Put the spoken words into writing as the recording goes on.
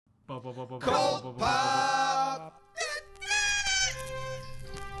Cold Pop.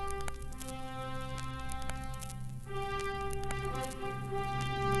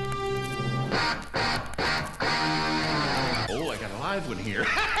 Oh, I got a live one here.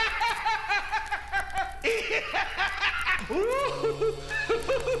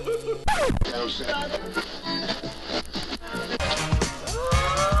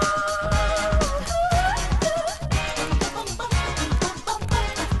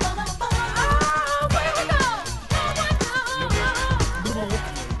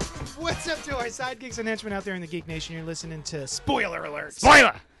 What's up to our sidekicks and henchmen out there in the Geek Nation? You're listening to Spoiler Alert.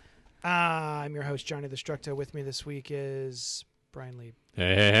 Spoiler! I'm your host, Johnny the Structo. With me this week is Brian Lee.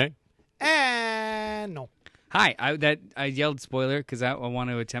 Hey. And no. Hi, I yelled spoiler because I want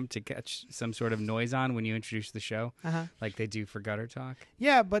to attempt to catch some sort of noise on when you introduce the show, like they do for Gutter Talk.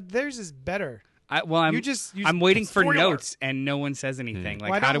 Yeah, but theirs is better. I'm waiting for spoiler. notes and no one says anything. Well,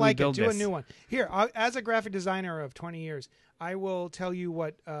 I Like, how don't do we like build it. Do this? a new one. Here, as a graphic designer of 20 years, I will tell you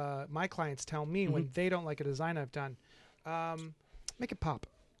what my clients tell me when they don't like a design I've done. Make it pop.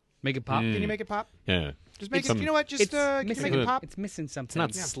 Make it pop. Can you make it pop? Yeah. Just make it. You know what? Just can you missing, make it pop? It's missing something.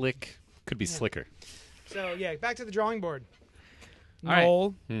 It's not Yeah. slick. Could be slicker. So yeah, back to the drawing board. All right.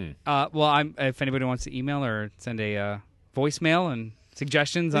 Noel. Well, if anybody wants to email or send a voicemail and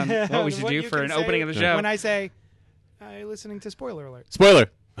suggestions on what we should do you for can an say opening of the show. When I say, "Are you listening to Spoiler Alert?" Spoiler.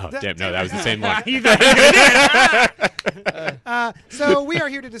 Oh, damn. No, that was the same one. So we are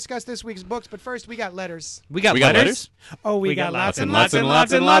here to discuss this week's books, but first we got letters. we got got letters. Oh, we got got lots lots and and lots lots and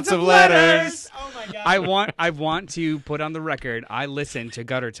lots and lots of letters. Oh my god! I want to put on the record. I listen to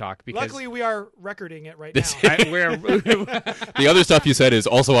Gutter Talk because Luckily, we are recording it right now. The other stuff you said is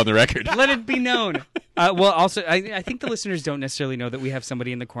also on the record. Let it be known. Well, also, I think the listeners don't necessarily know that we have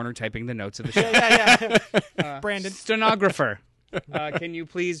somebody in the corner typing the notes of the show. yeah. Brandon. Stenographer. Can you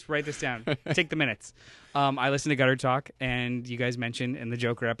please write this down? Take the minutes. I listened to Gutter Talk, and you guys mentioned in the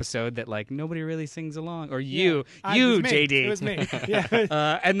Joker episode that like nobody really sings along, or you, It was me. JD. It was me.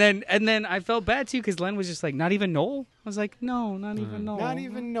 Yeah. And then I felt bad too because Len was just like, not even Noel. I was like, no, not even Noel. Not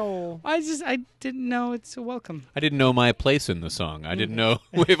even Noel. I didn't know it's a welcome. I didn't know my place in the song. I didn't know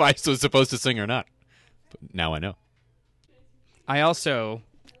if I was supposed to sing or not. But now I know. I also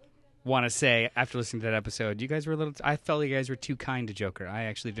want to say, after listening to that episode, you guys were I felt you guys were too kind to Joker. I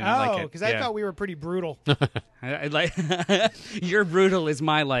actually didn't like it. because I thought we were pretty brutal. I like your brutal is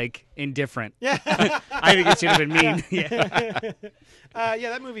my like indifferent. Yeah. I think it should have been mean. Yeah.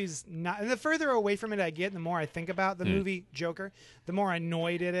 That movie's not. And the further away from it I get, the more I think about the movie Joker, the more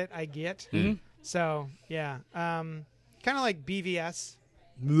annoyed at it I get. So yeah, kind of like BVS.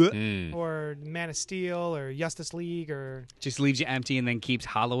 Or Man of Steel or Justice League or Just leaves you empty and then keeps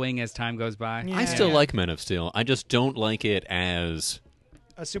hollowing as time goes by. Yeah. I still like Men of Steel. I just don't like it as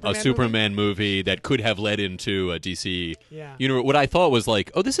a Superman. a Superman movie that could have led into a DC. Yeah. You know, what I thought was like,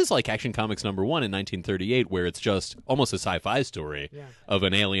 oh, this is like Action Comics #1 in 1938, where it's just almost a sci-fi story of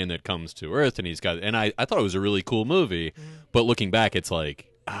an alien that comes to Earth, and I thought it was a really cool movie, but looking back, it's like,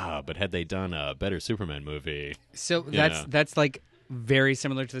 but had they done a better Superman movie? So Yeah. that's like very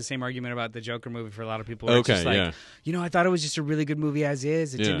similar to the same argument about the Joker movie for a lot of people. Okay, it's just like, yeah. I thought it was just a really good movie as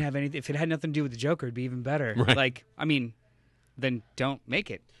is. It Yeah. didn't have anything. If it had nothing to do with the Joker, it'd be even better. Right. Like, I mean, then don't make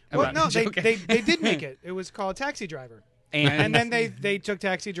it. Well, about no, the they Joker. did make it. It was called Taxi Driver, and then they took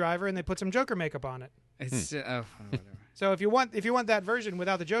Taxi Driver and they put some Joker makeup on it. It's whatever. So if you want that version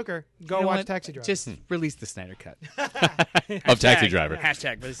without the Joker, go You know watch what? Taxi Driver. Just release the Snyder Cut. Of Taxi Driver.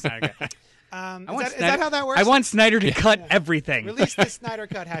 Hashtag release Snyder Cut. Is that how that works? I want Snyder to cut everything. Release the Snyder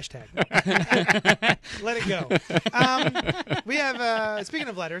Cut hashtag. Let it go. We have speaking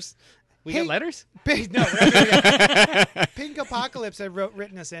of letters. We got letters? Pink Apocalypse have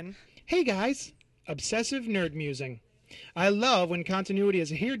written us in. Hey guys, obsessive nerd musing. I love when continuity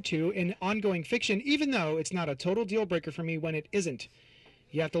is adhered to in ongoing fiction, even though it's not a total deal breaker for me when it isn't.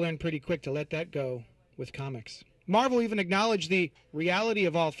 You have to learn pretty quick to let that go with comics. Marvel even acknowledged the reality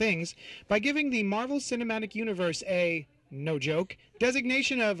of all things by giving the Marvel Cinematic Universe a, no joke,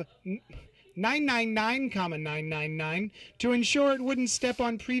 designation of 999,999 to ensure it wouldn't step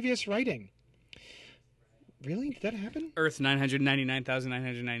on previous writing. Really? Did that happen? Earth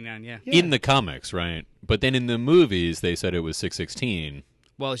 999,999, yeah. In the comics, right? But then in the movies, they said it was 616.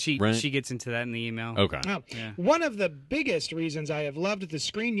 Well, she Right. gets into that in the email. Okay. Oh. Yeah. One of the biggest reasons I have loved the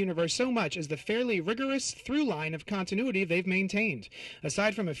screen universe so much is the fairly rigorous through line of continuity they've maintained.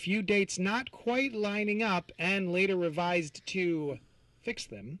 Aside from a few dates not quite lining up and later revised to fix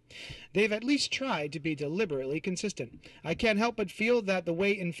them, they've at least tried to be deliberately consistent. I can't help but feel that the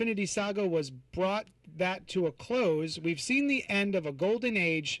way Infinity Saga was brought that to a close, we've seen the end of a golden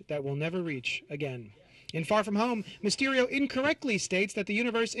age that we'll never reach again. In Far From Home, Mysterio incorrectly states that the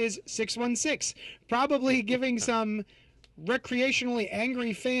universe is 616, probably giving some recreationally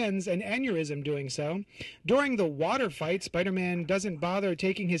angry fans an aneurysm doing so. During the water fight, Spider-Man doesn't bother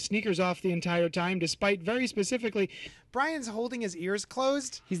taking his sneakers off the entire time, despite very specifically... Brian's holding his ears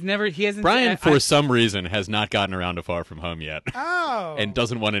closed. He hasn't. Brian, for some reason, has not gotten around to Far From Home yet. Oh. And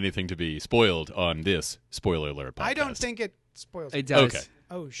doesn't want anything to be spoiled on this spoiler alert podcast. I don't think it spoils It does. Okay.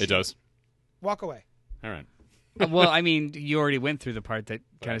 Oh, shit. It does? Walk away. All right. Well, I mean, you already went through the part that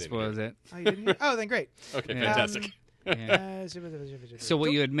kind of didn't spoils it. Oh, you didn't? Oh, then great. Okay, Yeah. fantastic. Yeah. So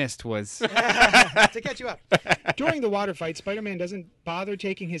what you had missed was to catch you up. During the water fight, Spider-Man doesn't bother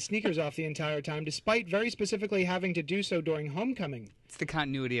taking his sneakers off the entire time, despite very specifically having to do so during Homecoming. it's the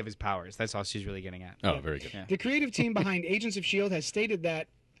continuity of his powers. That's all she's really getting at. Oh, very good. Yeah. The creative team behind Agents of S.H.I.E.L.D. has stated that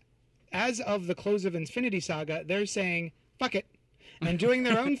as of the close of Infinity Saga, they're saying, fuck it, and doing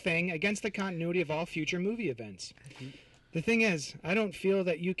their own thing against the continuity of all future movie events. The thing is, I don't feel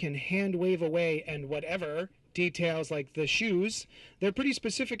that you can hand wave away and whatever details like the shoes. They're pretty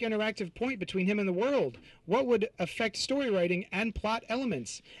specific interactive point between him and the world. What would affect story writing and plot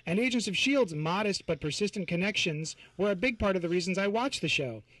elements? And Agents of S.H.I.E.L.D.'s modest but persistent connections were a big part of the reasons I watched the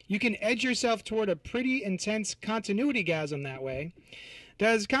show. You can edge yourself toward a pretty intense continuity-gasm that way.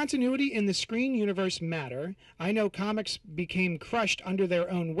 Does continuity in the screen universe matter? I know comics became crushed under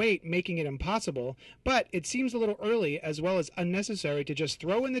their own weight, making it impossible, but it seems a little early as well as unnecessary to just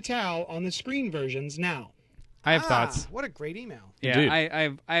throw in the towel on the screen versions now. I have thoughts. What a great email. Yeah,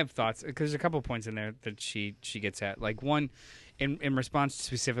 Indeed. I have thoughts because there's a couple points in there that she gets at. Like one, in response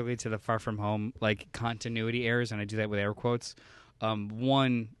specifically to the Far From Home like continuity errors, and I do that with air quotes.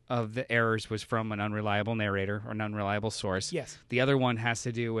 One of the errors was from an unreliable narrator or an unreliable source. Yes. The other one has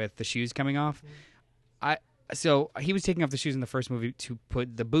to do with the shoes coming off. So he was taking off the shoes in the first movie to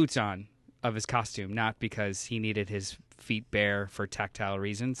put the boots on of his costume, not because he needed his feet bare for tactile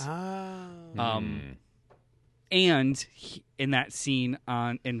reasons. And in that scene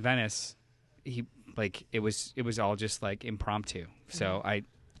in Venice, it was all just like impromptu. So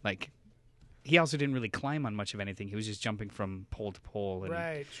he also didn't really climb on much of anything. He was just jumping from pole to pole. And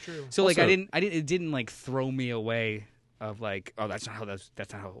Right, it's true. So Also- it didn't like throw me away of like, oh, that's not how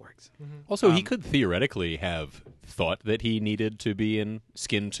it works. Also, he could theoretically have thought that he needed to be in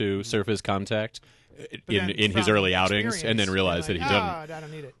skin-to-surface contact But in then his from early outings, and then experience, realize that you're he like, doesn't. I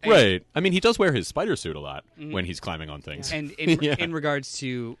don't need it. Right. I mean, he does wear his spider suit a lot when he's climbing on things. And in, Yeah. in regards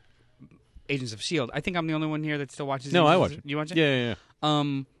to Agents of S.H.I.E.L.D., I think I'm the only one here that still watches No, I Agents watch of- it. You watch it? Yeah.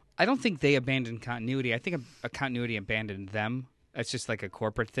 I don't think they abandoned continuity. I think a continuity abandoned them. It's just like a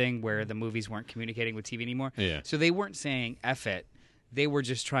corporate thing where the movies weren't communicating with TV anymore. Yeah. So they weren't saying F it. They were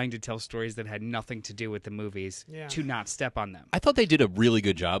just trying to tell stories that had nothing to do with the movies to not step on them. I thought they did a really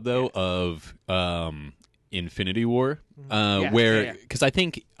good job, though, of Infinity War, where because I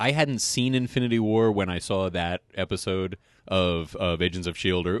think I hadn't seen Infinity War when I saw that episode of Agents of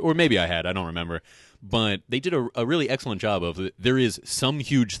S.H.I.E.L.D., or maybe I had, I don't remember. But they did a really excellent job of there is some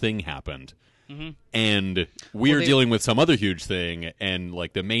huge thing happened. And we're dealing with some other huge thing, and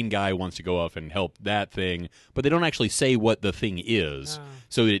like the main guy wants to go off and help that thing, but they don't actually say what the thing is,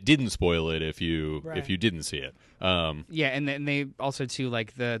 so it didn't spoil it if you didn't see it. Yeah, and then they also too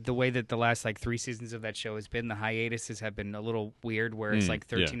like the way that the last like 3 seasons of that show has been. The hiatuses have been a little weird, where it's like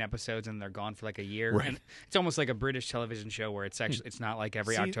 13 episodes and they're gone for like a year. Right. And it's almost like a British television show where it's actually it's not like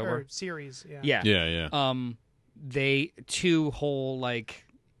every October Or series, yeah. Yeah. They 2 whole like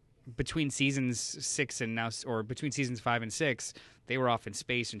between seasons 6 and now, or between seasons 5 and 6, they were off in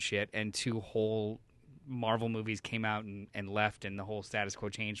space and shit, and 2 whole Marvel movies came out and left, and the whole status quo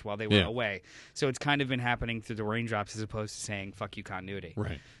changed while they were away. So it's kind of been happening through the raindrops as opposed to saying "fuck you, continuity."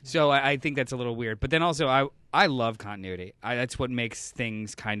 Right. So I think that's a little weird. But then also, I love continuity. That's what makes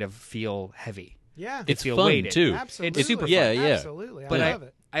things kind of feel heavy. Yeah. It's feel fun weighted. too. Absolutely. It's super fun. Yeah. Absolutely. But I love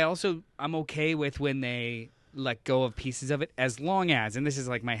it. I'm okay with when they let go of pieces of it, as long as, and this is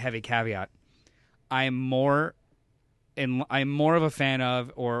like my heavy caveat, I'm more of a fan of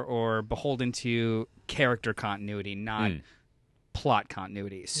or beholden to character continuity, not plot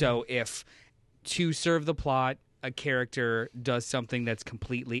continuity. So if to serve the plot, a character does something that's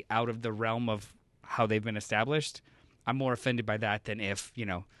completely out of the realm of how they've been established, I'm more offended by that than if,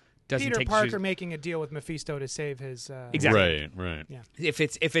 doesn't Peter take Parker making a deal with Mephisto to save his Exactly. Right. Yeah. if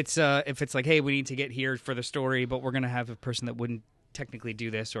it's like, hey, we need to get here for the story, but we're gonna have a person that wouldn't technically do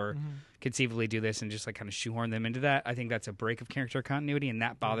this or conceivably do this and just like kind of shoehorn them into that. I think that's a break of character continuity, and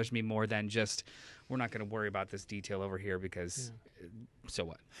that bothers me more than just we're not going to worry about this detail over here because so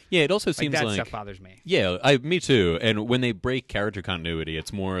what? Yeah, it also seems that like stuff bothers me. Yeah, me too. And when they break character continuity,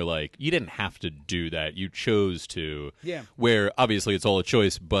 it's more like you didn't have to do that. You chose to. Yeah. Where obviously it's all a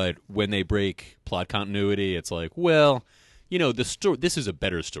choice, but when they break plot continuity, it's like, well, you know, the story. This is a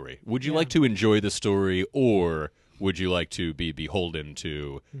better story. Would you like to enjoy the story, or would you like to be beholden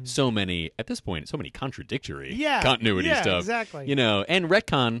to so many, at this point, so many contradictory continuity stuff? Exactly. You know, and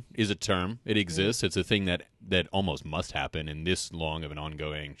retcon is a term. It exists. It's a thing that almost must happen in this long of an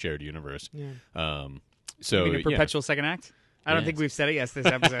ongoing shared universe. Yeah. So You mean a perpetual second act? I don't think we've said it yes this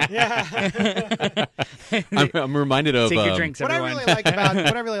episode. I'm reminded of Take your drinks, What I everyone.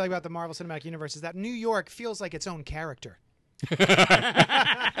 really like about the Marvel Cinematic Universe is that New York feels like its own character.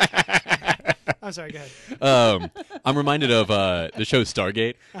 I'm sorry, go ahead. I'm reminded of the show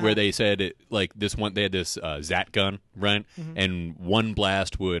Stargate, where they said they had this Zat gun, right? And one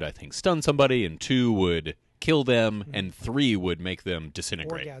blast would, I think, stun somebody, and 2 would kill them, and 3 would make them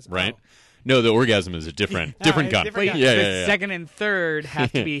disintegrate, Orgasm. right? Oh. No, the orgasm is a different it's gun. different gun. Yeah, the yeah, yeah. second and third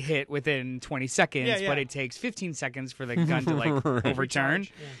have to be hit within 20 seconds, Yeah, yeah. but it takes 15 seconds for the gun to like overturn. Recharge,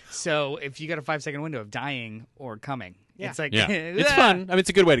 yeah. So if you got a 5-second window of dying or coming, it's like Yeah, it's fun. I mean,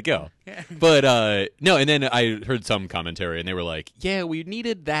 it's a good way to go. But no, and then I heard some commentary, and they were like, "Yeah, we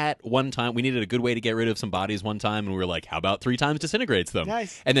needed that one time. We needed a good way to get rid of some bodies one time, and we were like, how about 3 times disintegrates them?"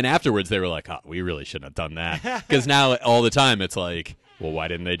 Nice. And then afterwards, they were like, "Oh, we really shouldn't have done that," because now all the time it's like, well, why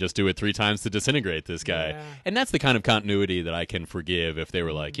didn't they just do it 3 times to disintegrate this guy? Yeah. And that's the kind of continuity that I can forgive if they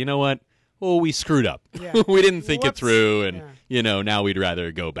were like, you know what? Well, we screwed up. Yeah. We didn't think it Whoops. through, and Yeah. now we'd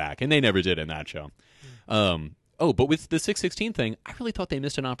rather go back. And they never did in that show. But with the 616 thing, I really thought they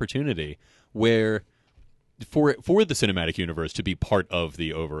missed an opportunity where for the cinematic universe to be part of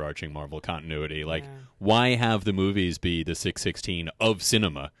the overarching Marvel continuity. Like, why have the movies be the 616 of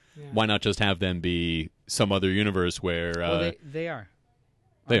cinema? Yeah. Why not just have them be some other universe where Well, they are.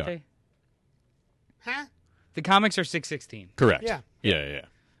 they Aren't are. Huh? The comics are 616. Correct. Yeah. Yeah.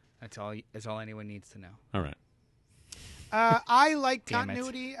 That's all anyone needs to know. All right. I like Damn it.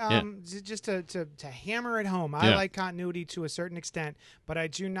 continuity. Yeah. Just to hammer it home, I Yeah. like continuity to a certain extent, but I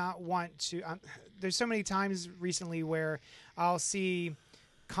do not want to. There's so many times recently where I'll see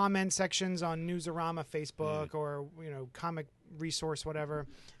comment sections on Newsarama, Facebook, or Comic Resource, whatever,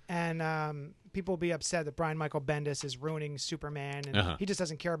 and people will be upset that Brian Michael Bendis is ruining Superman, and he just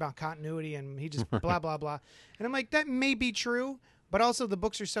doesn't care about continuity, and he just blah blah blah. And I'm like, that may be true, but also the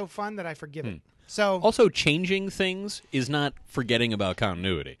books are so fun that I forgive it. So Also, changing things is not forgetting about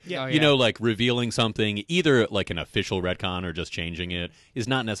continuity. Yeah. Oh, You yeah. know, like revealing something, either like an official retcon or just changing it, is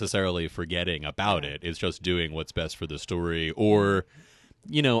not necessarily forgetting about it. It's just doing what's best for the story. Or,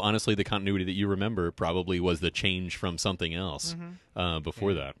 honestly, the continuity that you remember probably was the change from something else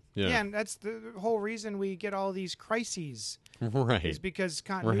before that. yeah, and that's the whole reason we get all these crises. Right. Is because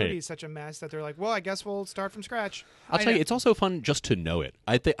continuity Right. is such a mess that they're like, well, I guess we'll start from scratch. I'll tell you, it's also fun just to know it.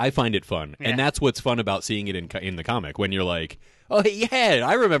 I find it fun, and that's what's fun about seeing it in the comic. When you're like, oh yeah,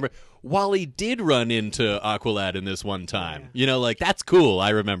 I remember Wally did run into Aqualad in this one time. That's cool. I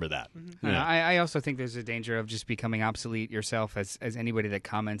remember that. Yeah. I also think there's a danger of just becoming obsolete yourself as anybody that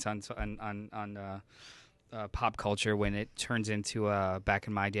comments on pop culture when it turns into back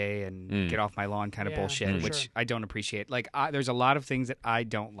in my day and get off my lawn kind of Yeah, bullshit, for which sure. I don't appreciate. Like, there's a lot of things that I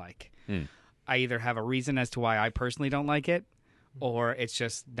don't like. I either have a reason as to why I personally don't like it, or it's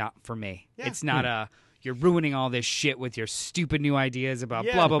just not for me. Yeah. It's not you're ruining all this shit with your stupid new ideas about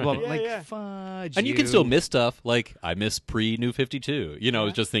Yeah. blah, blah, blah. Yeah, like, yeah. fudge And you can still miss stuff. Like, I miss pre-New 52. I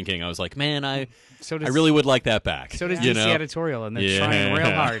was just thinking, I was like, man, I really would like that back. So does you DC know? Editorial, and they're Yeah. trying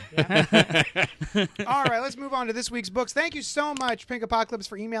real hard. All right, let's move on to this week's books. Thank you so much, Pink Apocalypse,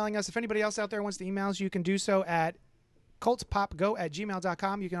 for emailing us. If anybody else out there wants to email us, you can do so at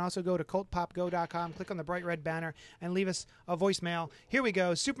cultpopgo@gmail.com. You can also go to cultpopgo.com, click on the bright red banner, and leave us a voicemail. Here we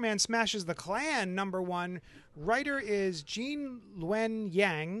go. Superman Smashes the Klan, #1. Writer is Jean Luen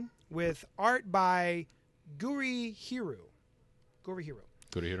Yang, with art by Guri Hiru. Go to Hero.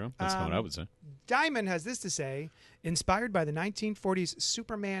 That's not what I would say. Diamond has this to say: inspired by the 1940s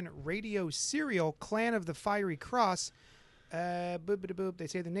Superman radio serial Clan of the Fiery Cross, they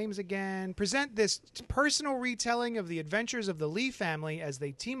say the names again. Present this personal retelling of the adventures of the Lee family as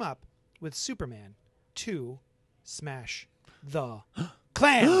they team up with Superman to smash the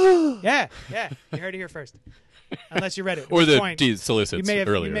Klan. yeah, you heard it here first. unless you read it. At or which the point, solicits you may have,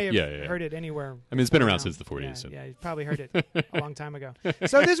 earlier. you may have yeah. heard it anywhere. I mean, it's been before around now. since the 40s. so. Yeah, you probably heard it a long time ago.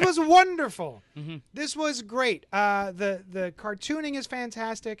 So this was wonderful. This was great. The cartooning is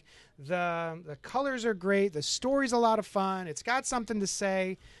fantastic. The colors are great. The story's a lot of fun. It's got something to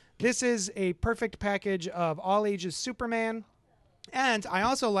say. This is a perfect package of all ages Superman. And I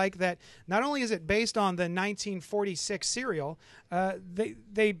also like that not only is it based on the 1946 serial,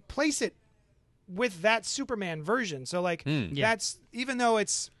 they place it with that Superman version. So like that's, even though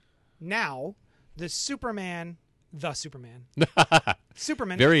it's now the Superman, Superman,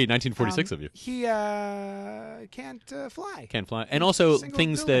 Very 1946 of you. He can't fly. Can't fly. And also Single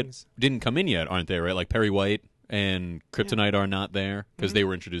things buildings. that didn't come in yet, aren't they, right? Like Perry White and Kryptonite are not there because they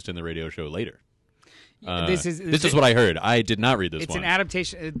were introduced in the radio show later. This is what I heard. I did not read this It's one. an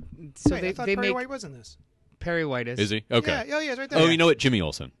adaptation. So Wait, I thought they Perry make White was in this. Perry White Is he? Okay. Yeah, it's right there. Oh, you know what? Jimmy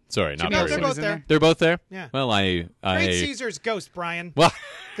Olsen. Sorry, not Jimmy Perry they're White. both there. They're both there? Yeah. Well, Great Caesar's ghost, Brian. Well,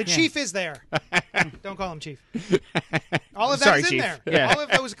 The chief is there. Don't call him chief. All of that Sorry, is in Chief. there. Yeah. All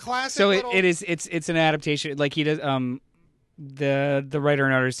of those classic. So little... it's an adaptation. Like he does. The writer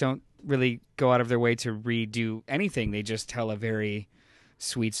and artist don't really go out of their way to redo anything. They just tell a very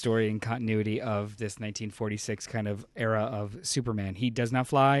sweet story and continuity of this 1946 kind of era of Superman. He does not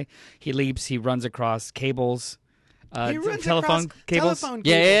fly. He leaps. He runs across cables. He runs telephone across cables. telephone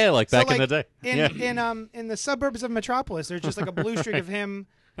Yeah, cables. yeah, like So, back in the day. In the suburbs of Metropolis, there's just like a blue streak of him.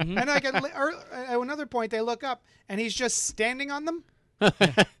 And like at another point, they look up and he's just standing on them,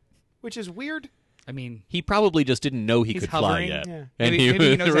 which is weird. I mean, he probably just didn't know he He's could fly hovering. yet. Yeah. And Maybe he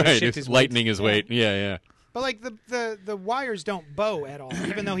knows how to right, shift it's his lightening weight. his weight. Yeah. But like the wires don't bow at all,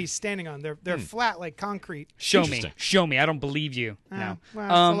 even though he's standing on them. They're flat like concrete. show me. Interesting. Show me. I don't believe you. No. Well,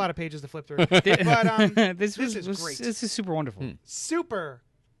 it's a lot of pages to flip through. But This is was great. This is super wonderful. Super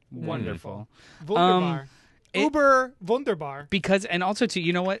Wonderful. wunderbar, uber wunderbar. Because and also too,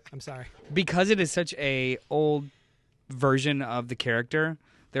 you know what? I'm sorry. Because it is such a old version of the character,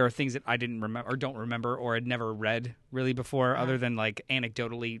 there are things that I didn't remember or don't remember or had never read really before, other than like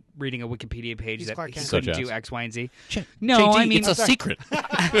anecdotally reading a Wikipedia page He's that Clark he Kent. couldn't Such do as? X, Y, and Z. JD, No, I mean it's a secret.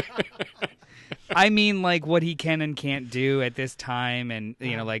 I mean like what he can and can't do at this time, and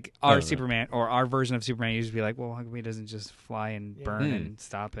you know, like our Superman or our version of Superman used to be like, well, how come he doesn't just fly and burn and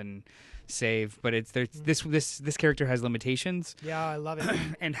stop and save? But it's this character has limitations. Yeah, I love it.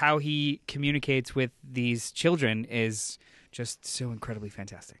 And how he communicates with these children is just so incredibly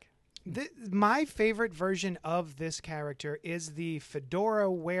fantastic. My favorite version of this character is the fedora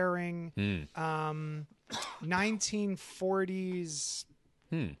wearing 1940s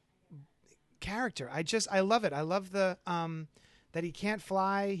character. I love it. I love the that he can't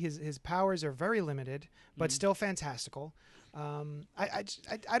fly. His powers are very limited, but still fantastical.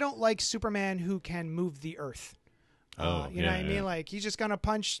 I don't like Superman who can move the earth. You know what I mean? Like he's just gonna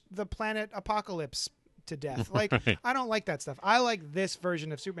punch the planet Apocalypse to death. Like I don't like that stuff. I like this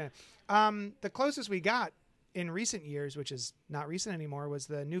version of Superman. The closest we got in recent years, which is not recent anymore, was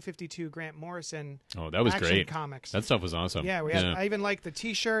the New 52 Grant Morrison. Oh, that was Action great. Comics. That stuff was awesome. Yeah, I even like the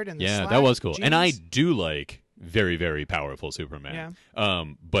T-shirt and the Yeah, slack that was cool. And I jeans. do like very, very powerful Superman.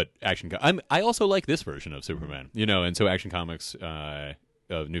 But I also like this version of Superman. You know, and so Action Comics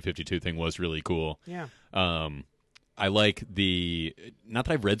of New 52 thing was really cool. Yeah. I like not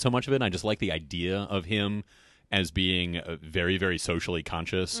that I've read so much of it, I just like the idea of him as being very, very socially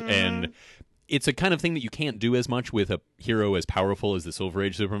conscious. And it's a kind of thing that you can't do as much with a hero as powerful as the Silver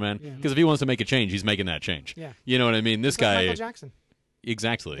Age Superman. Because if he wants to make a change, he's making that change. Yeah. You know what I mean? This It's like guy... Michael Jackson.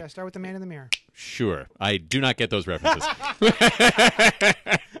 Exactly. Yeah, start with the Man in the Mirror. Sure. I do not get those references.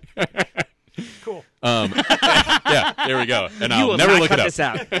 Cool. Yeah, there we go. And You I'll will never not look cut it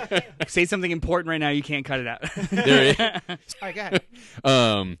up. this out. Say something important right now. You can't cut it out. There All right, go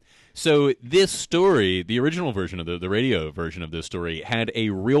ahead. So this story, the original version of the radio version of this story, had a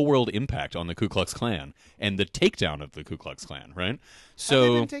real world impact on the Ku Klux Klan and the takedown of the Ku Klux Klan, right? Have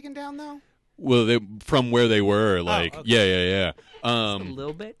So, they been taken down though? well, from where they were, like, okay. yeah. A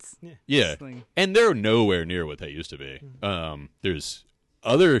little bit. Yeah, Just like- and they're nowhere near what they used to be. There's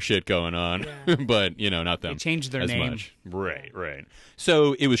other shit going on, but not them. They changed their as name. much. Right.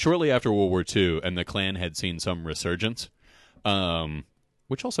 So it was shortly after World War II, and the Klan had seen some resurgence,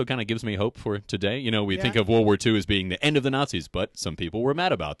 which also kind of gives me hope for today. We think of World War II as being the end of the Nazis, but some people were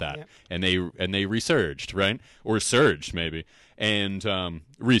mad about that, and they resurged, right, or surged maybe, and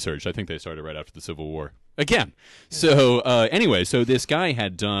resurged. I think they started right after the Civil War. again. So anyway, so this guy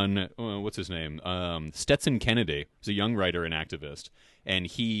had done what's his name? Stetson Kennedy. He's a young writer and activist, and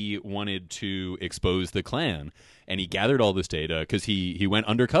he wanted to expose the Klan, and he gathered all this data because he went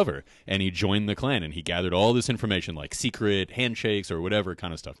undercover and he joined the Klan, and he gathered all this information like secret handshakes or whatever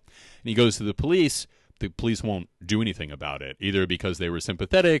kind of stuff. And he goes to the police. The police won't do anything about it, either because they were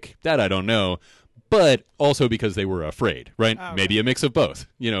sympathetic, that I don't know, but also because they were afraid, right? Oh, okay. Maybe a mix of both.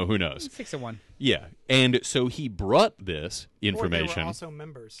 Who knows? 6 of 1. Yeah. And so he brought this Or they information. were also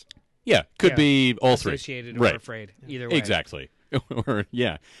members. Yeah, could Yeah. be all three. Associated right. or afraid. Either way. Exactly. Or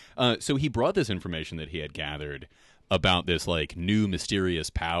yeah. So he brought this information that he had gathered about this like new mysterious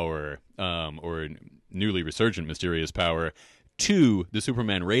power, or newly resurgent mysterious power, to the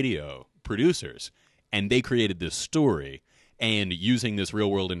Superman radio producers, and they created this story. And using this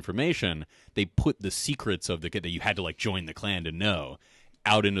real world information, they put the secrets of that you had to like join the Klan to know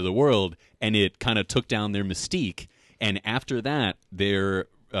out into the world, and it kind of took down their mystique. And after that, their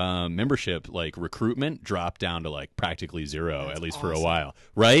membership, like recruitment, dropped down to like practically zero, at least for a while.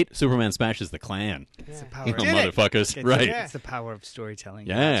 Right? Superman smashes the Klan. It's the You power. did it. Motherfuckers. It's, Right. Yeah. It's the power of storytelling.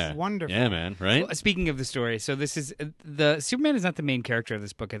 Yeah. That's wonderful. Yeah, man. Right? Well, speaking of the story, so this is the Superman is not the main character of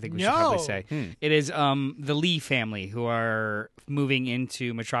this book. I think we should probably No. say it is the Lee family who are moving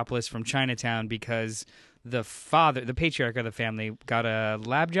into Metropolis from Chinatown because the father, the patriarch of the family, got a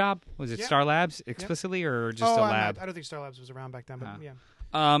lab job. Was it Yeah. Star Labs explicitly or just a I'm lab? not- I don't think Star Labs was around back then, but yeah.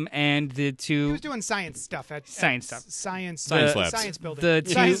 And the He two was doing science stuff at Science stuff. Science Labs. Science building. The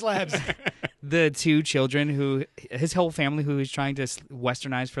two- Science labs. the two children who his whole family who is trying to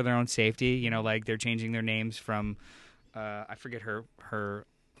westernize for their own safety, like they're changing their names from I forget her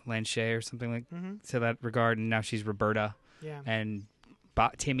Lanche or something like to that regard, and now she's Roberta Yeah. and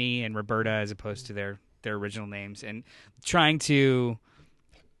Timmy and Roberta as opposed to their original names, and trying to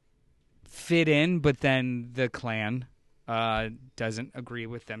fit in, but then the Klan doesn't agree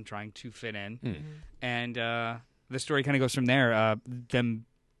with them trying to fit in, and the story kind of goes from there. Them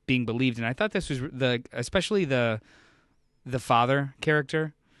being believed, and I thought this was especially the father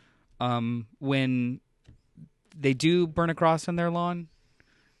character, when they do burn a cross on their lawn,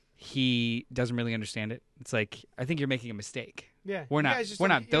 he doesn't really understand it. It's like, I think you're making a mistake. Yeah. We're You not. guys just We're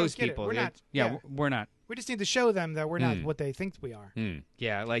don't- not you don't those get it. people. We're not. We're not. We just need to show them that we're not what they think we are.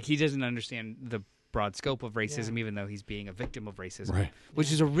 Yeah, like he doesn't understand the broad scope of racism, even though he's being a victim of racism, Right.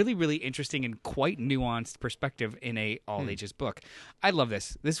 which is a really, really interesting and quite nuanced perspective in a all ages book. I love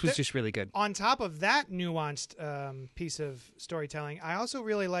this. This was just really good. On top of that nuanced piece of storytelling, I also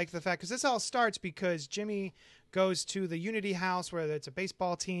really like the fact, because this all starts because Jimmy goes to the Unity House where it's a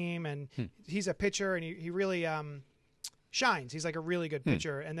baseball team, and he's a pitcher, and he really shines. He's like a really good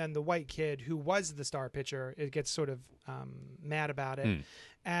pitcher. And then the white kid who was the star pitcher, it gets sort of mad about it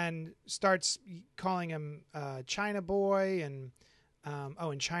and starts calling him China boy and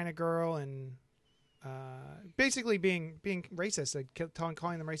and China girl, and basically being racist, like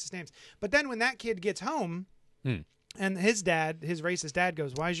calling them racist names. But then when that kid gets home, and his racist dad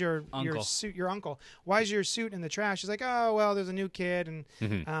goes, "Why's your suit, your uncle? Why's your suit in the trash?" He's like, "Oh, well, there's a new kid, and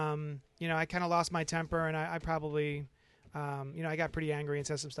I kind of lost my temper, and I probably." I got pretty angry and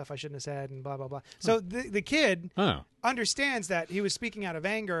said some stuff I shouldn't have said, and blah, blah, blah. So the kid understands that he was speaking out of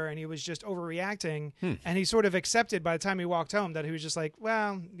anger and he was just overreacting, and he sort of accepted by the time he walked home that he was just like,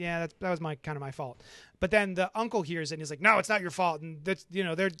 well, yeah, that was kind of my fault. But then the uncle hears it and he's like, no, it's not your fault, and that's,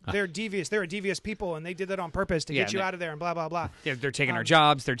 they're devious. They're a devious people, and they did that on purpose to get you out of there, and blah, blah, blah. Yeah, they're taking our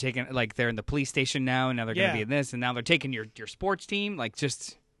jobs. They're taking, like, they're in the police station now, and now they're going to be in this, and now they're taking your sports team. Like,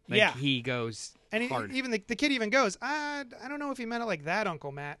 just, like, he goes... And hard. even the kid even goes, I don't know if he meant it like that,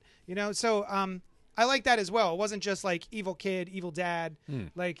 Uncle Matt. So I like that as well. It wasn't just like evil kid, evil dad.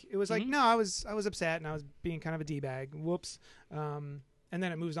 Like it was like, no, I was upset and I was being kind of a d-bag. Whoops. And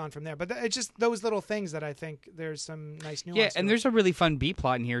then it moves on from there. But it's just those little things that I think there's some nice nuance. Yeah, to and it. there's a really fun B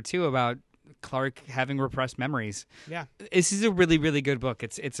plot in here too about Clark having repressed memories. Yeah. This is a really, really good book.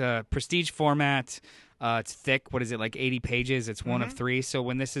 It's a prestige format. It's thick. What is it, like 80 pages? It's one of 3. So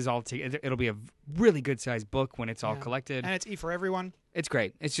when this is all together, it'll be a really good sized book when it's all collected. And it's E for everyone. It's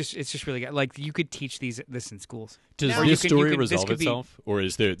great. It's just really good. Like you could teach this in schools. Does Now- this You story could- this resolve could be- itself, or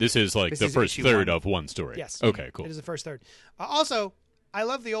is there? This is like This the is first issue third 1. of one story. Yes. Okay. Cool. It is the first third. Also, I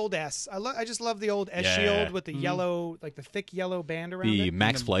love the old S. I just love the old S Yeah. shield with the yellow, like the thick yellow band around The it.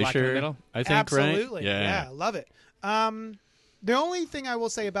 Max And the black in the Fleischer, middle? I think, Absolutely. right? Yeah, love it. The only thing I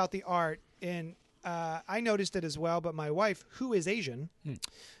will say about the art, and I noticed it as well, but my wife, who is Asian,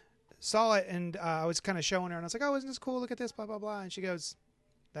 saw it, and I was kind of showing her, and I was like, oh, isn't this cool? Look at this, blah, blah, blah. And she goes,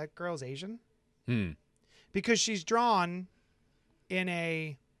 that girl's Asian? Because she's drawn in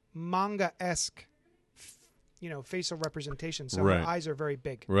a manga-esque facial representation, so Right. her eyes are very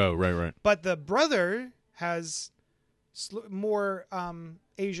big. Right. But the brother has more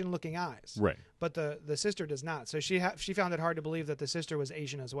Asian-looking eyes. Right. But the sister does not. So she found it hard to believe that the sister was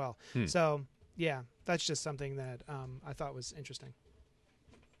Asian as well. So yeah, that's just something that I thought was interesting.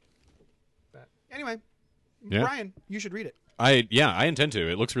 But anyway, Yeah. Brian, you should read it. I intend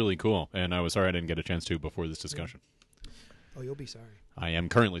to. It looks really cool, and I was sorry I didn't get a chance to before this discussion. Oh, you'll be sorry. I am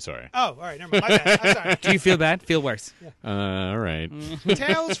currently sorry. Oh, all right, never mind. My bad. I'm sorry. Do you feel bad? Feel worse. All right.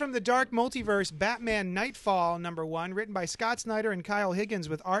 Tales from the Dark Multiverse, Batman Nightfall #1, written by Scott Snyder and Kyle Higgins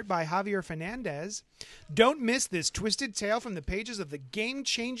with art by Javier Fernandez. Don't miss this twisted tale from the pages of the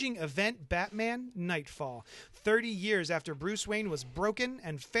game-changing event Batman Nightfall. 30 years after Bruce Wayne was broken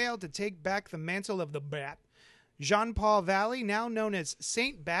and failed to take back the mantle of the Bat, Jean-Paul Valley, now known as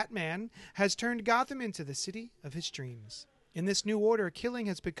Saint Batman, has turned Gotham into the city of his dreams. In this new order, killing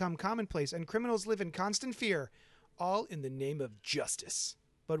has become commonplace and criminals live in constant fear, all in the name of justice.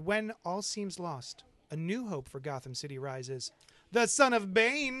 But when all seems lost, a new hope for Gotham City rises. The Son of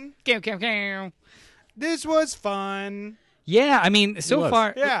Bane. This was fun. Yeah, I mean, so was.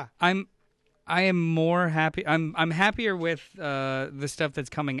 far, Yeah. I am more happy. I'm happier with the stuff that's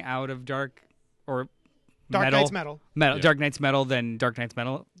coming out of Dark or Dark Metal, Knight's Metal. Yeah. Dark Knight's Metal than Dark Knight's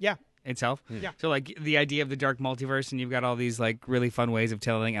Metal Yeah. itself. Yeah. So like the idea of the dark multiverse, and you've got all these like really fun ways of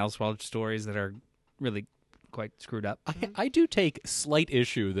telling Elseworld stories that are really quite screwed up. I do take slight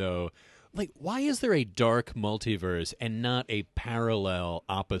issue, though. Like, why is there a dark multiverse and not a parallel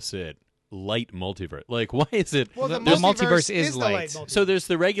opposite light multiverse? Like, why is it? Well, the multiverse is is the light. light multiverse. So there's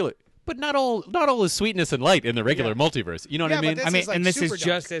the regular, but not all is sweetness and light in the regular Yeah. multiverse. You know what Yeah, I but mean? this I mean, is, like, and this super is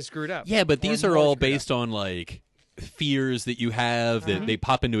just dark. as screwed up. Yeah, but these are more all screwed based on like fears that you have that they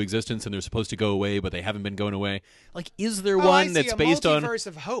pop into existence and they're supposed to go away, but they haven't been going away. Like, is there Oh, I one see, that's a based on multiverse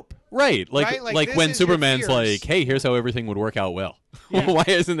of hope. right? Like, Right? Like, like this when is your Superman's fears. like, "Hey, here's how everything would work out well." Yeah. Why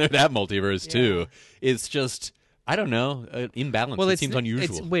isn't there that multiverse Yeah. too? It's just I don't know, imbalance. Well, it seems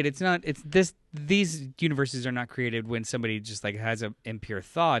unusual. It's not. It's this. These universes are not created when somebody just like has a impure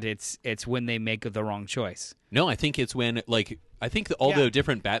thought. It's when they make the wrong choice. No, I think it's when I think that all Yeah. the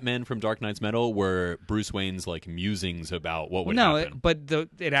different Batmen from Dark Knight's Metal were Bruce Wayne's like musings about what would No, happen. but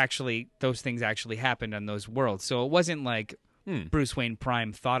those things actually happened on those worlds. So it wasn't like Bruce Wayne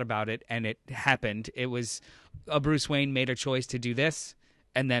Prime thought about it and it happened. It was a Bruce Wayne made a choice to do this,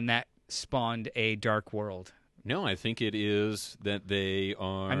 and then that spawned a dark world. No, I think it is that they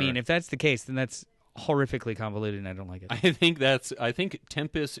are. I mean, if that's the case, then that's horrifically convoluted, and I don't like it. I think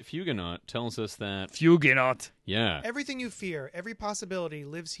Tempest Fugonaut tells us that. Fugonaut. Yeah. Everything you fear, every possibility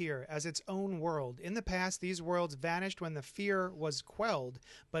lives here as its own world. In the past, these worlds vanished when the fear was quelled.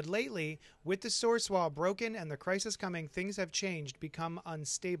 But lately, with the source wall broken and the crisis coming, things have changed, become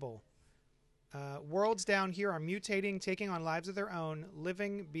unstable. Worlds down here are mutating, taking on lives of their own,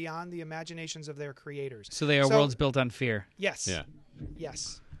 living beyond the imaginations of their creators. So they are worlds built on fear. Yes. Yeah.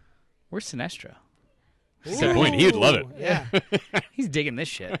 Yes. Where's Sinestro? Good point. He'd love it. Ooh, Yeah. He's digging this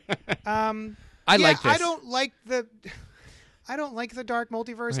shit. I like this. I don't like the dark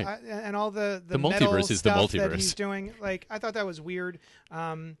multiverse Right. and all the The metal multiverse is the stuff that multiverse. he's doing. Like, I thought that was weird.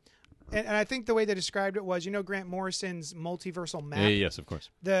 And I think the way they described it was, Grant Morrison's multiversal map. Yeah, yes, of course.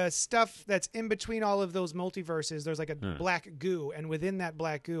 The stuff that's in between all of those multiverses, there's like a black goo, and within that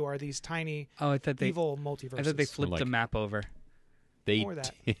black goo are these tiny Oh, I thought they. evil multiverses. I thought they flipped Like- the map over. They More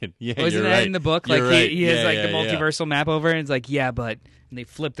that. did. Yeah, Wasn't you're that right. in the book? You're Like right. he has Yeah, like the yeah, yeah. multiversal map over, and it's like, yeah, but and they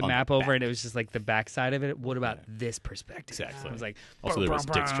flipped the On the map over, back. and it was just like the backside of it. What about this perspective? Exactly. I was like, Also, there was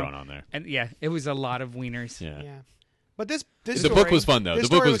brum, dicks brum. drawn on there. And yeah, it was a lot of wieners. Yeah. Yeah. But this The story, book was fun though. this The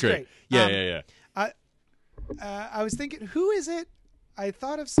book story was great. Yeah, yeah. I was thinking, who is it? I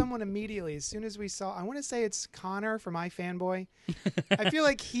thought of someone immediately as soon as we saw. I want to say it's Connor from iFanboy. I feel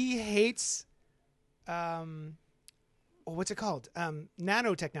like he hates, what's it called?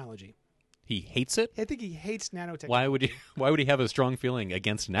 Nanotechnology. He hates it. I think he hates nanotechnology. Why would he have a strong feeling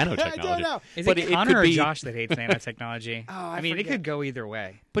against nanotechnology? I don't know. Is But it it Connor could or be- Josh that hates nanotechnology? I mean, it forget. could go either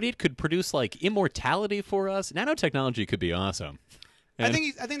way. But it could produce like immortality for us. Nanotechnology could be awesome. I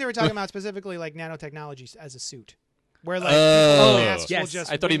think they were talking about specifically like nanotechnology as a suit, where like Oh, people's masks will yes.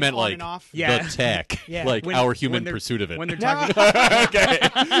 just I thought he wing meant on like and off. Yeah. the tech, Yeah. like When- our human when they're- pursuit of it. When they're No. talking, Okay.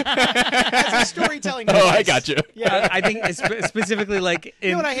 As a storytelling. Oh, I device. got you. Yeah. I think specifically like You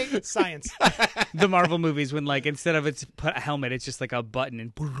in know what I hate? Science. the Marvel movies, when like instead of it's put a helmet, it's just like a button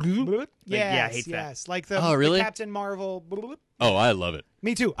and Yes, yeah, I hate that. yes. Like the, Oh, really? the Captain Marvel. Oh, I love it.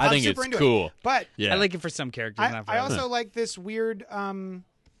 Me too. I I'm think super it's into cool. It. But Yeah. I like it for some characters. not for I others. also like this weird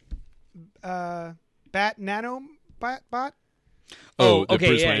bat nano bot. Oh, the okay,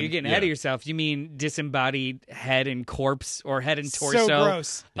 Bruce yeah, Wayne? you're getting ahead of Yeah. yourself. You mean disembodied head and corpse or head and torso So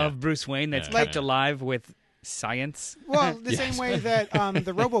gross. of Bruce Wayne that's Yeah. kept alive with science? Well, the same way that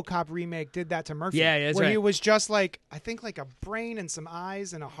the RoboCop remake did that to Murphy. Yeah, that's where he right. was just like, I think like a brain and some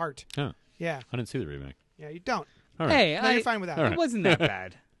eyes and a heart. Huh. Yeah, I didn't see the remake. yeah, you don't. All right. Hey, No, you're fine with that. All right. it wasn't that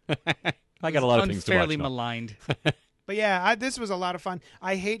bad. I got a lot of things to watch. Unfairly now. maligned. But yeah, this was a lot of fun.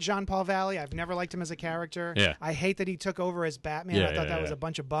 I hate Jean-Paul Valley. I've never liked him as a character. Yeah. I hate that he took over as Batman. Yeah, I thought yeah, that was yeah. a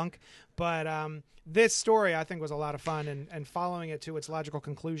bunch of bunk. But this story, I think, was a lot of fun, and following it to its logical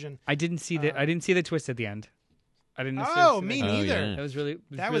conclusion. I didn't see the twist at the end. I didn't. Oh, necessarily me see that. neither. yeah. That was really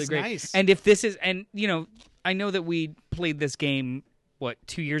That really was great. nice. And if this is, and you know, I know that we played this game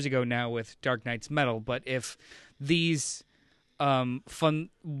 2 years ago now with Dark Knight's Metal, but if these fun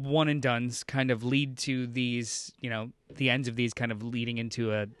one and dones kind of lead to these, you know, the ends of these kind of leading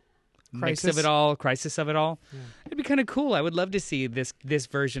into a mix of Crisis. it all, crisis of it all, it'd be kind of cool. I would love to see this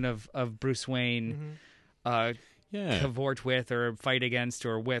version of Bruce Wayne. Yeah. Cavort with or fight against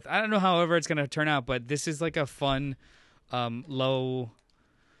or with. I don't know however it's going to turn out, but this is like a fun low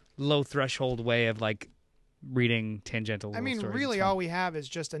threshold way of like reading tangential I mean, stories. really, It's fun. all we have is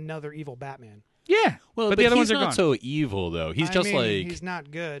just another evil Batman. Yeah. Well, but the other he's ones are not gone. so evil though. He's I just mean, like he's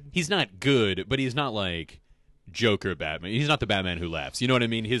not good. he's not good, but he's not like Joker Batman. He's not the Batman who laughs. You know what I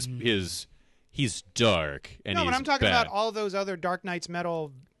mean? He's dark and No, he's but I'm talking bad. about all those other Dark Knight's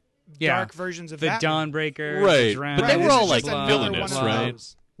Metal Yeah. dark versions of the Batman. Dawnbreaker, Right, the Drown. but they Right, were this all is like just another villainous, one of right?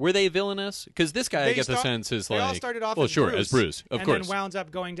 those. Were they villainous? Because this guy, I They get the start- sense, is They like all started off well, as sure, Bruce, as Bruce, of and course, then wound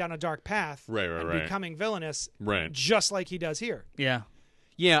up going down a dark path, Right, and right. becoming villainous, right. just like he does here. Yeah.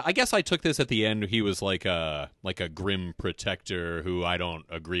 Yeah, I guess I took this at the end. He was like a grim protector who I don't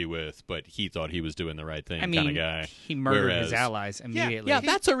agree with, but he thought he was doing the right thing, I kind of mean, guy. he murdered his Whereas- allies immediately. Yeah,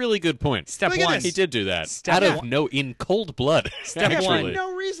 that's a really good point. Step Look at one. this. He did do that Step out of one. in cold blood. Step actually. one. For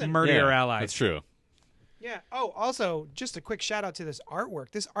no reason. Murder Yeah, your allies. That's true. Yeah. Oh, also, just a quick shout out to this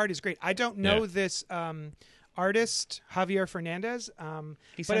artwork. This art is great. I don't know Yeah. this artist, Javier Fernandez. He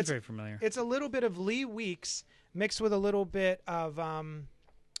but sounds it's, very familiar. It's a little bit of Lee Weeks mixed with a little bit of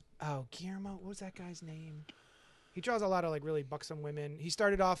Guillermo. What was that guy's name? He draws a lot of like really buxom women. He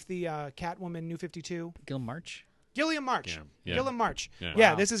started off the Catwoman New 52. Gil March? Gilliam March. Yeah. Gilliam March. Yeah.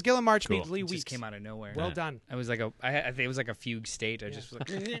 Yeah, Wow. this is Gilliam March Cool. meets Lee It Weeks. just came out of nowhere. Well Yeah. done. I was like I think it was like a fugue state. I just was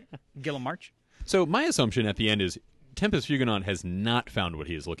like Gil March. So my assumption at the end is Tempest Fugonon has not found what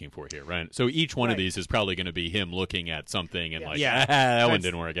he is looking for here, right? So each one of Right. these is probably going to be him looking at something and Yeah. like, Yeah. that one That's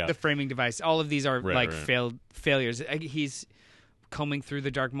didn't work out. The framing device. All of these are Right, like right. failures. He's combing through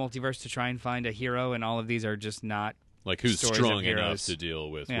the dark multiverse to try and find a hero, and all of these are just not. Like who's stories of strong enough heroes. to deal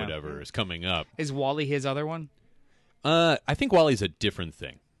with Yeah. whatever is coming up. Is Wally his other one? I think Wally's a different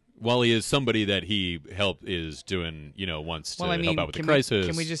thing. Wally is somebody that he wants to Well, I mean, help out with the can crisis.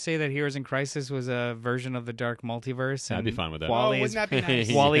 can we just say that Heroes in Crisis was a version of the dark multiverse? I'd and be fine with that. Oh, Wally's, wouldn't that be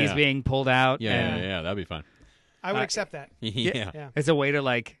nice? Wally's Yeah. being pulled out. Yeah, and yeah, that'd be fine. I would accept that. Yeah. Yeah. It's a way to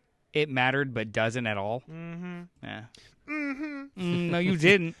like it mattered but doesn't at all. Mm-hmm. Yeah. Mm-hmm. No, you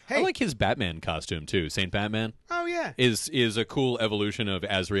didn't. I like his Batman costume too. Saint Batman Oh yeah. is a cool evolution of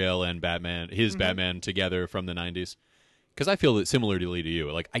Azrael and Batman, his Batman together from the 90s. Because I feel that similarly to you,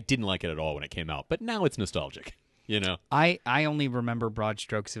 like I didn't like it at all when it came out, but now it's nostalgic. You know. I only remember broad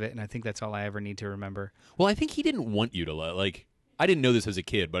strokes of it, and I think that's all I ever need to remember. Well, I think he didn't want you to like. I didn't know this as a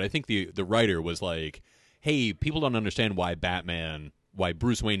kid, but I think the writer was like, "Hey, people don't understand why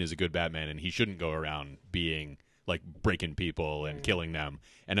Bruce Wayne is a good Batman, and he shouldn't go around being like breaking people and killing them.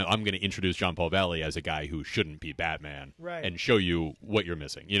 And I'm going to introduce Jean-Paul Valley as a guy who shouldn't be Batman, Right. and show you what you're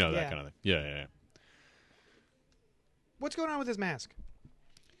missing. You know, that Yeah. kind of thing. Yeah, yeah, yeah. What's going on with his mask?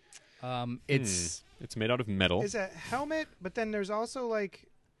 It's It's made out of metal. Is a helmet, but then there's also like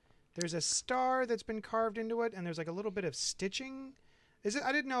there's a star that's been carved into it, and there's like a little bit of stitching. Is it?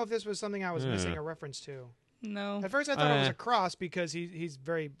 I didn't know if this was something I was missing a reference to. no. At first, I thought it was a cross because he's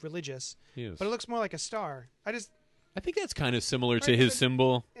very religious, He is. but it looks more like a star. I think that's kind of similar to Right, his but-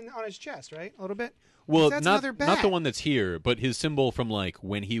 symbol. On his chest, right? A little bit. Well, That's not another not the bat. one that's here, but his symbol from like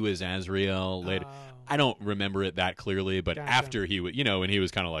when he was Azrael later. I don't remember it that clearly, but Gotcha. after he was, when he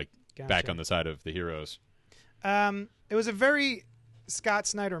was kind of like back Gotcha. on the side of the heroes. It was a very Scott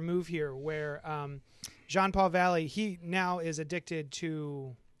Snyder move here, where Jean-Paul Valley he now is addicted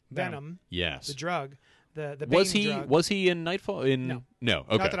to Venom, Yes. the drug, the Was Bane he drug. was he in Nightfall? No.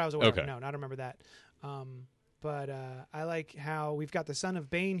 Okay. Not that I was aware okay. of. No, not remember that. But I like how we've got the son of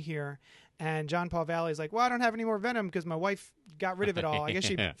Bane here, and John Paul Valley is like, well, I don't have any more Venom because my wife got rid of it all. I guess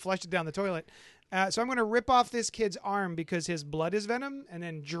she flushed it down the toilet. So I'm going to rip off this kid's arm because his blood is Venom, and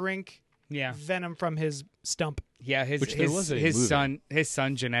then drink Yeah. venom from his stump. Yeah, Which there was a movie. his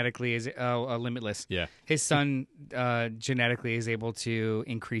son genetically is Limitless. Yeah. His son genetically is able to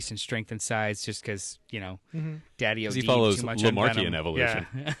increase in strength and size just because Daddy OD'd He follows too much on Lamarckian venom. evolution.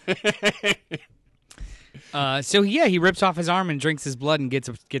 Yeah. So he rips off his arm and drinks his blood and gets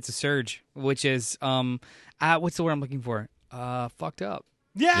a surge, which is what's the word I'm looking for? Fucked up.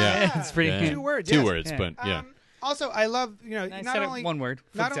 Yeah, It's pretty Yeah. 2 words. Two yes. words, Yeah. but yeah. Also, I love I not said only it one word.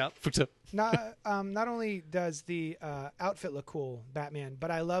 not Fucked o- up. not only does the outfit look cool, Batman,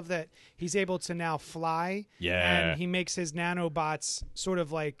 but I love that he's able to now fly. Yeah. and he makes his nanobots sort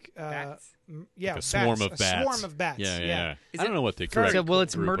of like Bats. yeah, Like a swarm bats, of bats. a swarm of bats. Yeah. Is I don't it- know what the correct So, well,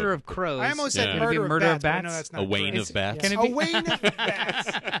 it's group murder of of crows. I almost Yeah. said Can it be murder, murder of of bats, but I know bats? that's not A wane correct. of bats. Can it A be- wane of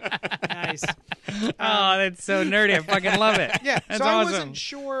bats. Nice. Oh, that's so nerdy. I fucking love it. Yeah, That's so I awesome. wasn't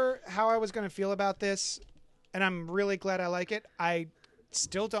sure how I was going to feel about this, and I'm really glad I like it. I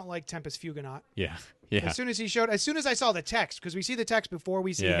still don't like Tempest Fugonaut. Yeah. Yeah. As soon as I saw the text, because we see the text before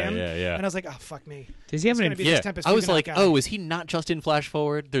we see Yeah, him, yeah. and I was like, oh, fuck me. Does he have It's an? gonna be Yeah. this Tempest I was Fugonaut like, guy. oh, is he not just in Flash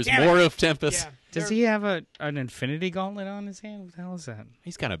Forward? There's Damn more it. of Tempest. Yeah. Does he have an Infinity Gauntlet on his hand? What the hell is that?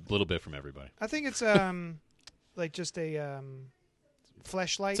 He's got a little bit from everybody. I think it's like just a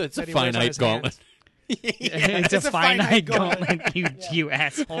fleshlight. So it's a that he wears on finite his gauntlet. hand. It's a It's a finite finite gauntlet. You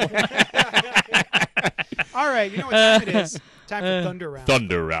asshole. All right, you know what time it is? Time for Thunder Round.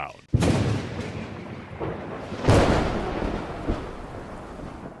 Thunder Round.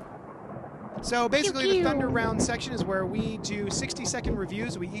 So basically, the Thunder Round section is where we do 60-second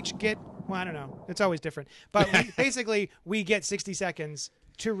reviews. We each get, well, I don't know. It's always different. But basically, we get 60 seconds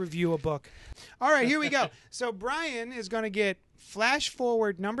to review a book. All right, here we go. So Brian is going to get Flash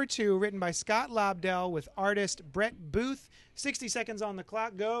Forward #2, written by Scott Lobdell with artist Brett Booth. 60 seconds on the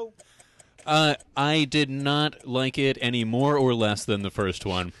clock. Go. I did not like it any more or less than the first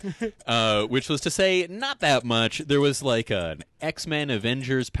one, which was to say, not that much. There was like an X-Men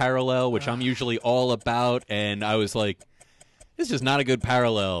Avengers parallel, which I'm usually all about, and I was like, this is not a good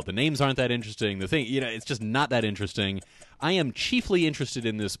parallel. The names aren't that interesting. The thing, it's just not that interesting. I am chiefly interested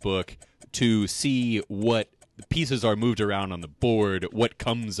in this book to see what pieces are moved around on the board, what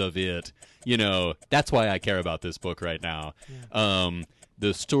comes of it. That's why I care about this book right now. Yeah.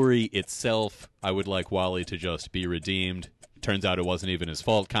 The story itself, I would like Wally to just be redeemed. Turns out it wasn't even his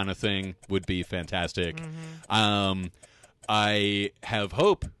fault kind of thing. Would be fantastic. Mm-hmm. I have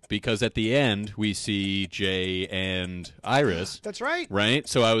hope because at the end we see Jay and Iris. That's right. Right?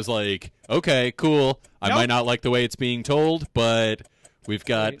 So I was like, okay, cool. I Nope. might not like the way it's being told, but we've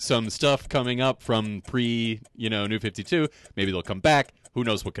got some stuff coming up from New 52. Maybe they'll come back. Who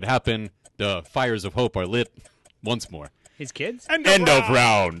knows what could happen? The fires of hope are lit once more. His kids? End of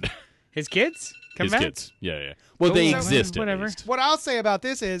round. His kids? Come His back? kids. Yeah. Well, they Cool. exist. Whatever. At least. What I'll say about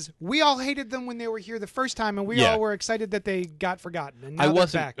this is we all hated them when they were here the first time, and we Yeah. all were excited that they got forgotten. And now I they're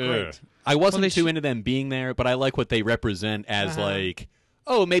wasn't. back. Great. I wasn't they too should- into them being there, but I like what they represent as like.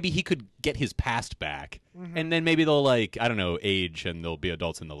 Oh, maybe he could get his past back, and then maybe they'll age, and they'll be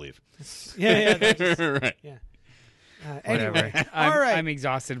adults and they'll leave. Yeah, they're just- right. yeah. Whatever. Anyway, I'm, all right. I'm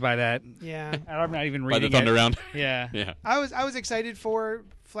exhausted by that. Yeah, I'm not even By the reading Thunder it. Round. Yeah. Yeah. I was excited for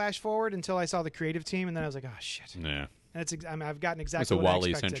Flash Forward until I saw the creative team, and then I was like, oh shit. Yeah. I've gotten exactly It's a what I Wally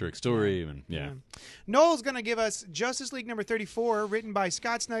expected. centric story, and yeah. Noel's going to give us Justice League number 34, written by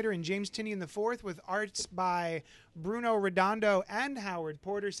Scott Snyder and James Tynion IV, with arts by Bruno Redondo and Howard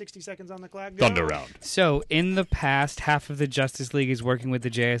Porter. 60 seconds on the clock. Go. Thunder Round. So, in the past, half of the Justice League is working with the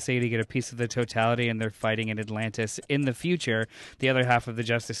JSA to get a piece of the totality, and they're fighting in Atlantis. In the future, the other half of the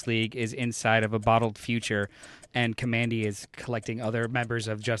Justice League is inside of a bottled future, and Commandy is collecting other members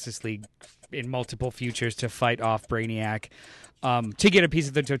of Justice League in multiple futures to fight off Brainiac to get a piece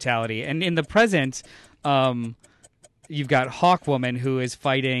of the totality. And in the present, you've got Hawkwoman, who is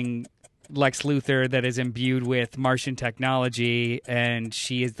fighting Lex Luthor that is imbued with Martian technology, and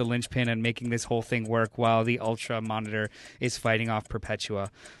she is the linchpin in making this whole thing work while the Ultra Monitor is fighting off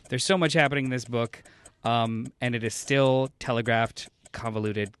Perpetua. There's so much happening in this book, and it is still telegraphed,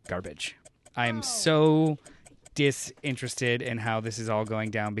 convoluted garbage. I'm so disinterested in how this is all going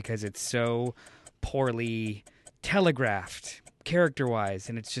down because it's so poorly telegraphed character-wise,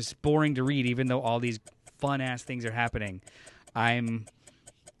 and it's just boring to read even though all these fun-ass things are happening. I'm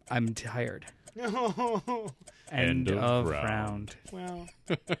tired. End of round. Well,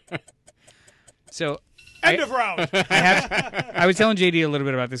 So end of round. I was telling JD a little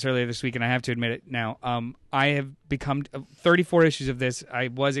bit about this earlier this week, and I have to admit it now. I have become 34 issues of this. I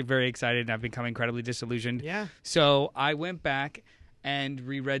was very excited, and I've become incredibly disillusioned. Yeah. So I went back and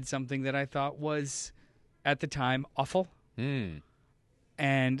reread something that I thought was, at the time, awful. And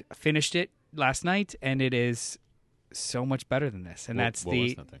and finished it last night, and it is so much better than this. And What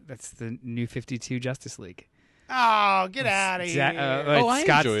was that thing? that's the new 52 Justice League. Oh, get out of here. I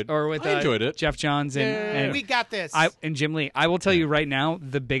enjoyed it. Jeff Johns and We got this. and Jim Lee. I will tell you right now,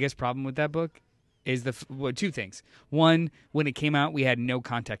 the biggest problem with that book is two things. One, when it came out, we had no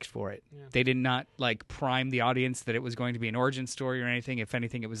context for it. Yeah. They did not prime the audience that it was going to be an origin story or anything. If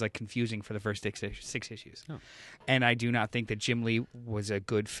anything, it was confusing for the first six issues. Oh. And I do not think that Jim Lee was a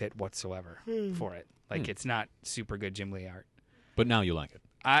good fit whatsoever for it. It's not super good Jim Lee art. But now you like it.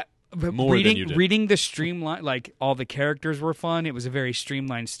 More than you did. Reading the streamline, all the characters were fun. It was a very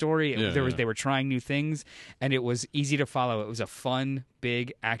streamlined story. They were trying new things, and it was easy to follow. It was a fun,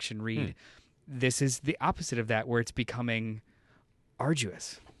 big action read. This is the opposite of that, where it's becoming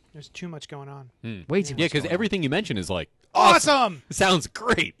arduous. There's too much going on. Way too much. Yeah, because everything you mention is awesome. Sounds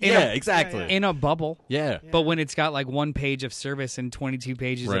great. Exactly. In a bubble. Yeah. But when it's got 1 page of service and 22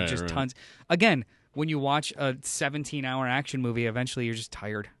 pages of just tons. Again, when you watch a 17-hour action movie, eventually you're just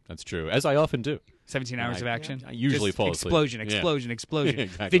tired. That's true, as I often do. 17 hours of action? I usually just fall explosion, asleep. Explosion.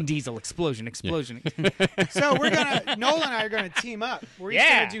 Exactly. Vin Diesel, explosion. So Nolan and I are going to team up. We're each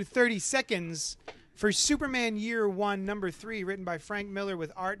going to do 30 seconds for Superman Year 1, number 3, written by Frank Miller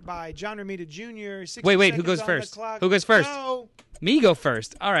with art by John Romita Jr. 60 Wait, who goes first? Who goes first? Go. Me go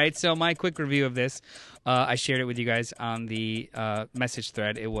first. All right, so my quick review of this, I shared it with you guys on the message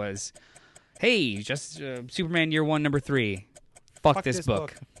thread. It was, hey, just Superman Year 1, number 3. Fuck this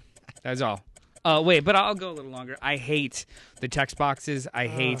book. That's all. Wait, but I'll go a little longer. I hate the text boxes. I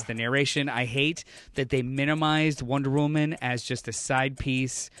hate the narration. I hate that they minimized Wonder Woman as just a side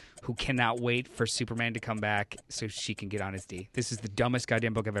piece who cannot wait for Superman to come back so she can get on his D. This is the dumbest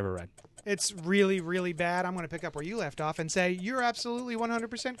goddamn book I've ever read. It's really, really bad. I'm going to pick up where you left off and say, you're absolutely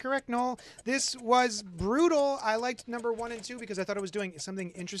 100% correct, Noel. This was brutal. I liked number 1 and 2 because I thought it was doing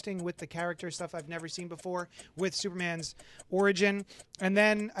something interesting with the character, stuff I've never seen before with Superman's origin. And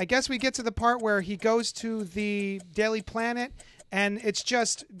then I guess we get to the part where he goes to the Daily Planet, and it's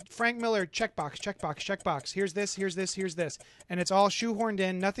just Frank Miller, checkbox. Here's this. And it's all shoehorned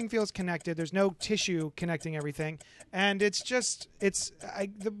in. Nothing feels connected. There's no tissue connecting everything. And it's just,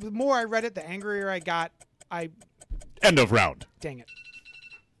 the more I read it, the angrier I got. End of round. Dang it.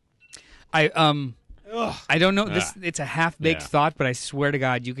 I don't know. It's a half-baked thought, but I swear to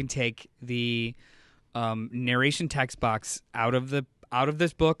God, you can take the narration text box out of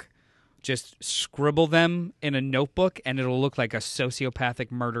this book, just scribble them in a notebook, and it'll look like a sociopathic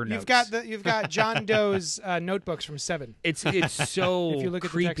murder note. You've got John Doe's notebooks from 7. It's so if you look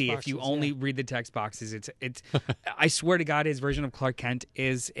at creepy the text boxes, if you only read the text boxes. It's I swear to God, his version of Clark Kent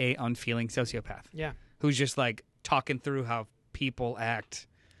is a unfeeling sociopath. Yeah, who's just talking through how people act.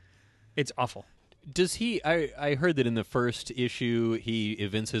 It's awful. Does he? I heard that in the first issue he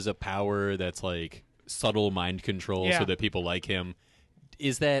evinces a power that's subtle mind control, so that people like him.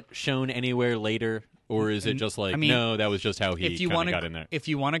 Is that shown anywhere later, or is it just no, that was just how he kind of got in there? If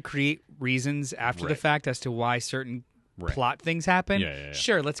you want to create reasons after the fact as to why certain plot things happen,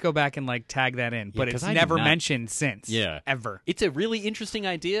 sure, let's go back and tag that in. But it's never mentioned since, ever. It's a really interesting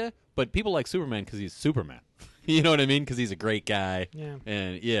idea, but people like Superman because he's Superman. You know what I mean? Because he's a great guy. Yeah.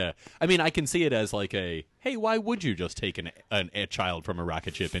 And I mean, I can see it as hey, why would you just take a child from a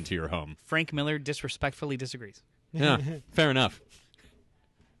rocket ship into your home? Frank Miller disrespectfully disagrees. Yeah, fair enough.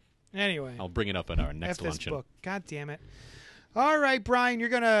 Anyway, I'll bring it up at our next this luncheon. Book. God damn it! All right, Brian, you're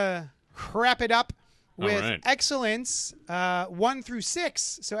gonna wrap it up with Excellence 1 through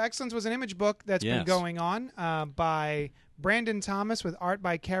 6. So Excellence was an image book that's been going on by Brandon Thomas with art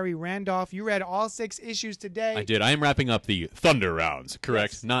by Carrie Randolph. You read all 6 issues today. I did. I am wrapping up the Thunder rounds,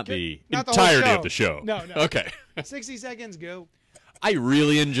 correct? Yes. Not the whole entirety show. of the show. No. Okay. 60 seconds, go. I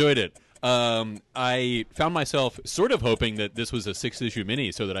really enjoyed it. I found myself sort of hoping that this was a 6-issue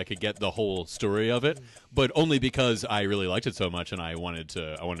mini so that I could get the whole story of it, but only because I really liked it so much and I wanted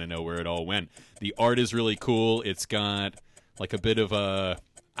to know where it all went. The art is really cool. It's got a bit of a,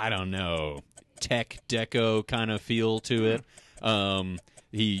 I don't know, tech deco kind of feel to it.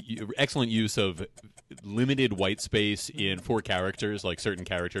 Excellent use of limited white space for characters. Certain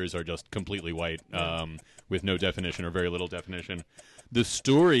characters are just completely white with no definition or very little definition. The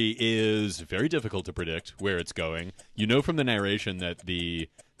story is very difficult to predict where it's going. You know from the narration that the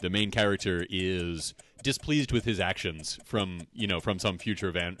main character is displeased with his actions from some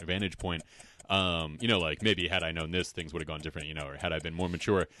future vantage point. Maybe had I known this, things would have gone different, or had I been more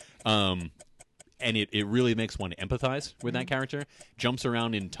mature. and it really makes one empathize with that character. Jumps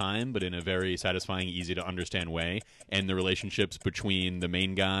around in time, but in a very satisfying, easy to understand way. And the relationships between the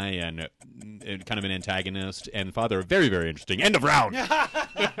main guy and kind of an antagonist and father are very, very interesting. End of round.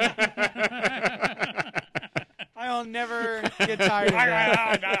 I'll never get tired of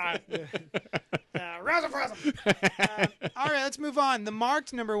that. All right, let's move on. The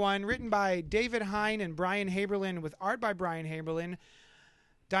Marked, #1, written by David Hine and Brian Haberlin, with art by Brian Haberlin.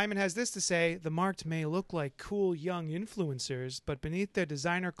 Diamond has this to say: the Marked may look like cool young influencers, but beneath their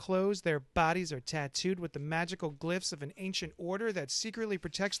designer clothes, their bodies are tattooed with the magical glyphs of an ancient order that secretly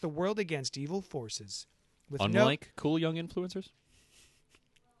protects the world against evil forces. With Unlike cool young influencers?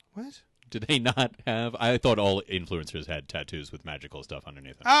 What? Do they not have? I thought all influencers had tattoos with magical stuff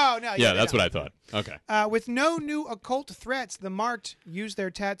underneath them. Oh, no. Yeah, that's what I thought. Okay. With no new occult threats, the Marked use their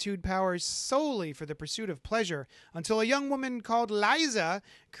tattooed powers solely for the pursuit of pleasure until a young woman called Liza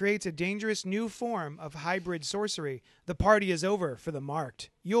creates a dangerous new form of hybrid sorcery. The party is over for the Marked.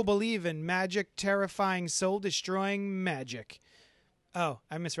 You'll believe in magic, terrifying, soul-destroying magic. Oh,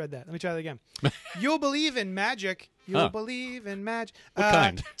 I misread that. Let me try that again. You'll believe in magic. You'll believe in magic. What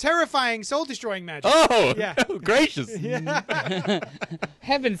kind? Terrifying, soul-destroying magic. Oh, yeah. Gracious.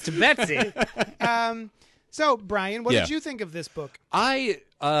 Heavens to Betsy. So, Brian, what did you think of this book? I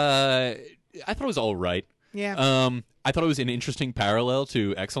thought it was all right. Yeah. I thought it was an interesting parallel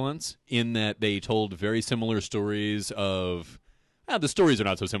to Excellence in that they told very similar stories of. The stories are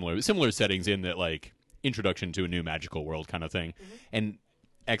not so similar. Similar settings in that, like, introduction to a new magical world kind of thing. And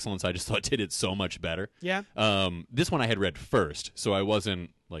Excellence, I just thought, did it so much better. Yeah. This one I had read first, so I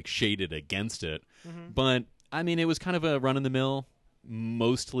wasn't, like, shaded against it. But, I mean, it was kind of a run-in-the-mill,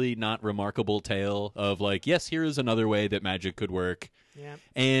 mostly not remarkable tale of, like, yes, here is another way that magic could work. Yeah.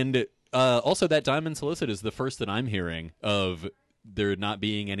 And also that Diamond Solicit is the first that I'm hearing of there not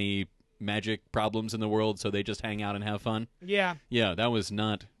being any magic problems in the world, so they just hang out and have fun. Yeah. Yeah, that was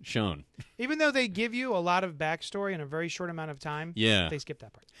not shown. Even though they give you a lot of backstory in a very short amount of time, they skip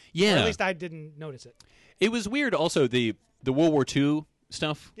that part. Yeah. Or at least I didn't notice it. It was weird also, the World War II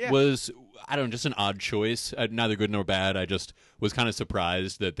stuff was, I don't know, just an odd choice. Neither good nor bad. I just was kind of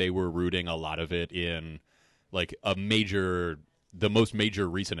surprised that they were rooting a lot of it in, like, the most major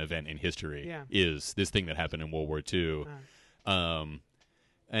recent event in history is this thing that happened in World War II.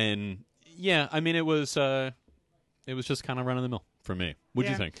 And yeah, I mean, it was just kind of run of the mill for me.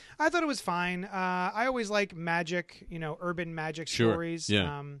 What'd you think? I thought it was fine. I always like magic, urban magic stories.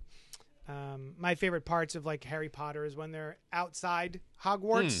 Yeah. My favorite parts of, like, Harry Potter is when they're outside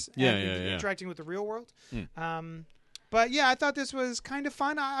Hogwarts and interacting with the real world. But yeah, I thought this was kind of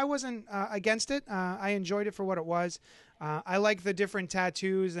fun. I wasn't against it. I enjoyed it for what it was. I like the different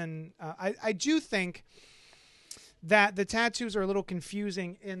tattoos, and I do think that the tattoos are a little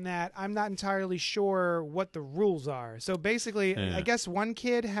confusing in that I'm not entirely sure what the rules are. So basically, I guess one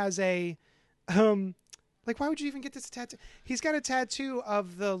kid has a, like, why would you even get this tattoo? He's got a tattoo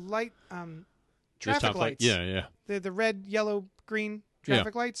of the light, traffic lights. Yeah. The red, yellow, green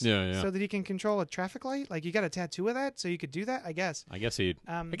traffic lights. Yeah. So that he can control a traffic light. Like, you got a tattoo of that, so you could do that. I guess. I guess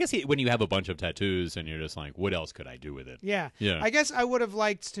when you have a bunch of tattoos and you're just like, what else could I do with it? Yeah. I guess I would have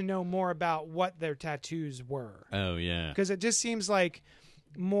liked to know more about what their tattoos were. Oh yeah. Because it just seems like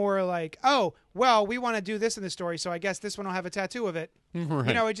more like, oh, well, we want to do this in the story, so I guess this one will have a tattoo of it.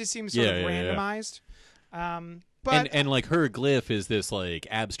 Right. It just seems sort of randomized. But and like her glyph is this, like,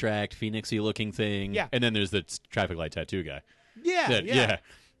 abstract phoenixy looking thing. Yeah. And then there's the traffic light tattoo guy. Yeah.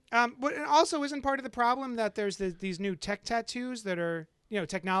 But it also isn't part of the problem that there's these new tech tattoos that are,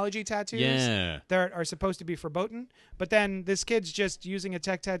 technology tattoos that are supposed to be verboten. But then this kid's just using a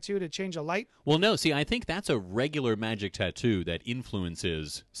tech tattoo to change a light. Well, no, see, I think that's a regular magic tattoo that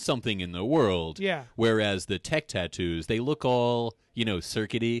influences something in the world. Yeah. Whereas the tech tattoos, they look all,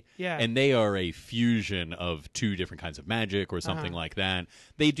 circuity. Yeah. And they are a fusion of two different kinds of magic or something like that.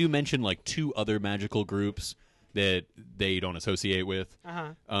 They do mention, like, 2 other magical groups that they don't associate with. But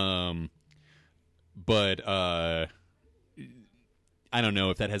I don't know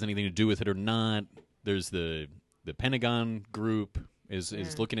if that has anything to do with it or not. There's the Pentagon group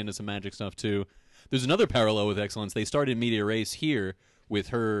is looking into some magic stuff too. There's another parallel with Excellence. They started Media Race here with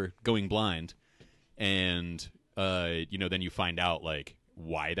her going blind, and then you find out, like,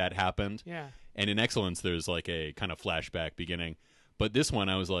 why that happened. Yeah. And in Excellence, there's, like, a kind of flashback beginning. But this one,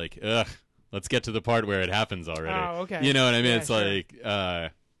 I was like, ugh. Let's get to the part where it happens already. Oh, okay. You know what I mean? Yeah, it's sure. like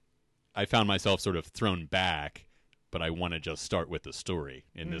I found myself sort of thrown back, but I want to just start with the story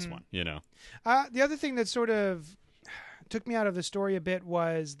in this one, The other thing that sort of took me out of the story a bit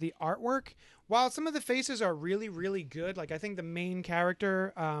was the artwork while some of the faces are really, really good, like I think the main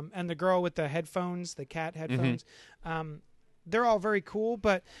character and the girl with the headphones, the cat headphones, they're all very cool.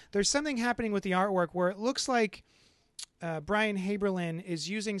 But there's something happening with the artwork where it looks like Brian Haberlin is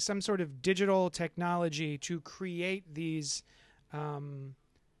using some sort of digital technology to create these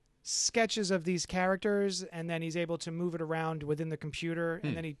sketches of these characters, and then he's able to move it around within the computer,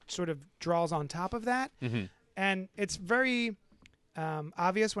 and then he sort of draws on top of that. And it's very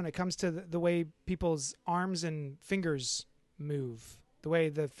obvious when it comes to the way people's arms and fingers move. The way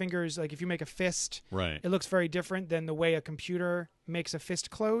the fingers, like if you make a fist, it looks very different than the way a computer makes a fist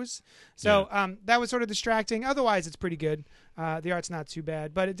close. So that was sort of distracting. Otherwise, it's pretty good. The art's not too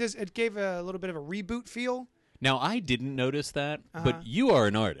bad, but it gave a little bit of a reboot feel. Now, I didn't notice that, but you are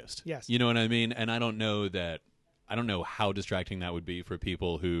an artist. Yes. You know what I mean? And I don't know how distracting that would be for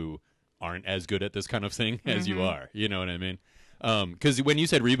people who aren't as good at this kind of thing as you are. You know what I mean? Because when you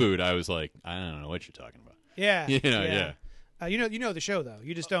said reboot, I was like, I don't know what you're talking about. Yeah. You know, you know the show, though.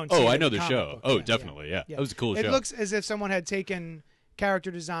 You just don't. Oh, I know the show. Oh, definitely. Yeah. That was a cool show. It looks as if someone had taken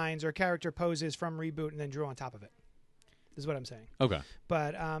character designs or character poses from Reboot and then drew on top of it. Is what I'm saying. Okay.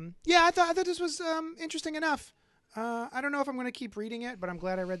 But I thought this was interesting enough. I don't know if I'm going to keep reading it, but I'm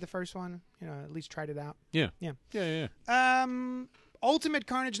glad I read the first one. You know, at least tried it out. Yeah. Ultimate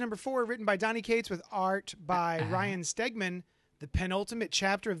Carnage #4, written by Donny Cates with art by Ryan Stegman. The penultimate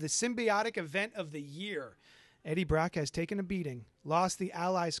chapter of the symbiotic event of the year. Eddie Brock has taken a beating, lost the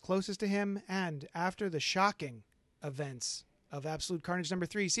allies closest to him, and after the shocking events of Absolute Carnage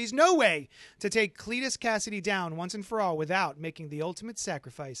 #3, sees no way to take Cletus Cassidy down once and for all without making the ultimate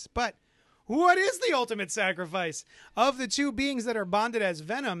sacrifice. But what is the ultimate sacrifice? Of the two beings that are bonded as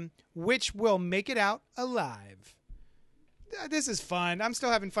Venom, which will make it out alive? This is fun. I'm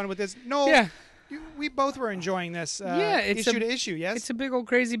still having fun with this. Noel, we both were enjoying this it's issue to issue, yes? It's a big old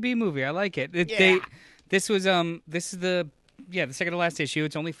crazy B movie. I like it. This is the second to last issue.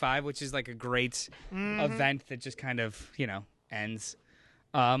 It's only 5, which is like a great event that just kind of, ends.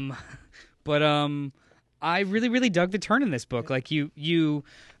 But I really, really dug the turn in this book. Like you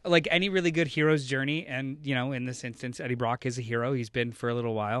like any really good hero's journey, and in this instance, Eddie Brock is a hero. He's been for a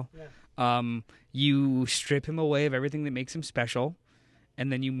little while. You strip him away of everything that makes him special,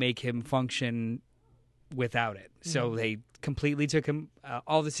 and then you make him function without it. So they completely took him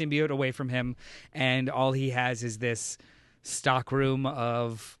all the symbiote away from him, and all he has is this stock room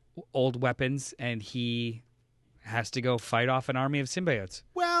of old weapons, and he has to go fight off an army of symbiotes.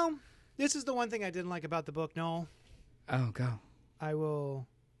 Well, this is the one thing I didn't like about the book, Noel. Oh, go. I will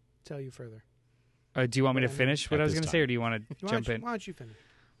tell you further. Do you want me to finish what I was going to say, or do you want to jump in? Why don't you finish?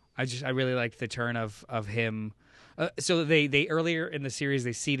 I really liked the turn of him. So they earlier in the series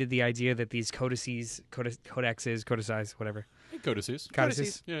they seeded the idea that these codices, whatever. Hey,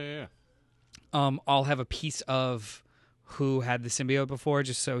 codices. Yeah. All have a piece of who had the symbiote before,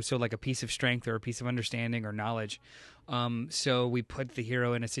 just so like a piece of strength or a piece of understanding or knowledge. So we put the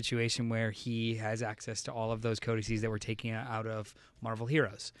hero in a situation where he has access to all of those codices that were taken out of Marvel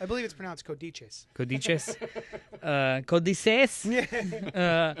heroes. I believe it's pronounced codices. Codices? Codices?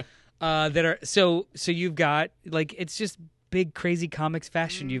 That are so you've got like it's just big crazy comics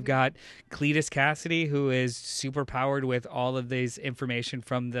fashion. You've got Cletus Cassidy, who is super powered with all of this information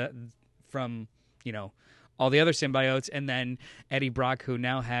from all the other symbiotes, and then Eddie Brock, who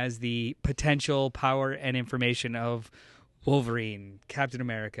now has the potential power and information of Wolverine, Captain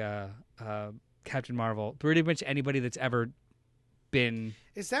America, Captain Marvel, pretty much anybody that's ever been.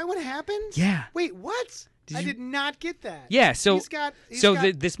 Is that what happened? Yeah. Wait, what? I did not get that. Yeah, so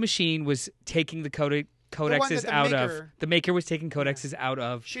this machine was taking the codexes out of the maker was taking codexes out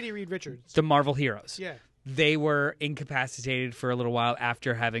of Shitty Reed Richards, the Marvel heroes. Yeah, they were incapacitated for a little while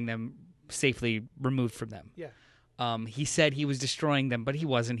after having them safely removed from them. Yeah, he said he was destroying them, but he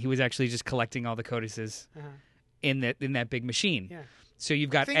wasn't. He was actually just collecting all the codices in that big machine. Yeah. So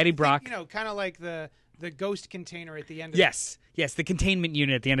you've got Eddie Brock, kind of like the ghost container at the end. Yes, the containment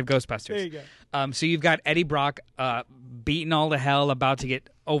unit at the end of Ghostbusters. There you go. So you've got Eddie Brock beaten all to hell, about to get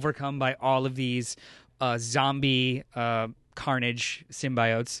overcome by all of these zombie carnage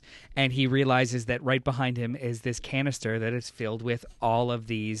symbiotes, and he realizes that right behind him is this canister that is filled with all of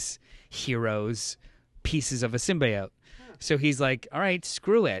these heroes' pieces of a symbiote. So he's like, all right,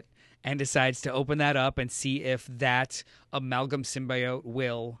 screw it, and decides to open that up and see if that amalgam symbiote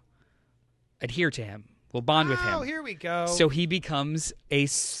will adhere to him, will bond with him. Oh, here we go. So he becomes a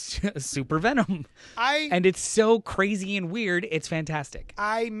super Venom. And it's so crazy and weird, it's fantastic.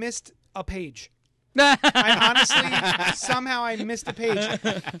 I missed a page. I honestly, somehow I missed a page.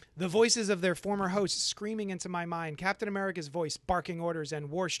 The voices of their former hosts screaming into my mind. Captain America's voice barking orders and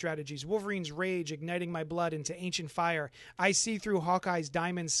war strategies. Wolverine's rage igniting my blood into ancient fire. I see through Hawkeye's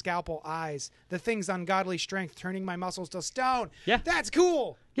diamond scalpel eyes. The Thing's ungodly strength turning my muscles to stone. Yeah. That's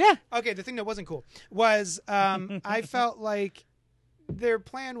cool. Yeah. Okay, the thing that wasn't cool was I felt like their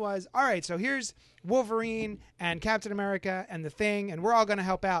plan was, all right, so here's Wolverine and Captain America and the Thing, and we're all going to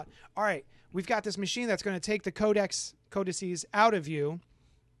help out. All right, we've got this machine that's going to take the codices out of you.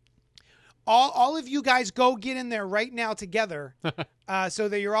 All of you guys go get in there right now together so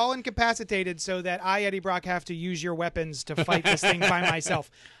that you're all incapacitated so that I, Eddie Brock, have to use your weapons to fight this thing by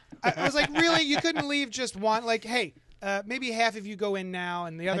myself. I was like, really? You couldn't leave just one? Like, hey, maybe half of you go in now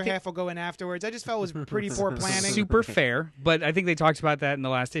and the other half will go in afterwards. I just felt it was pretty poor planning. Super fair, but I think they talked about that in the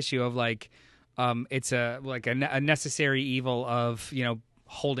last issue of like, it's a necessary evil of, you know,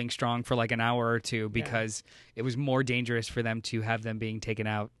 holding strong for like an hour or two because it was more dangerous for them to have them being taken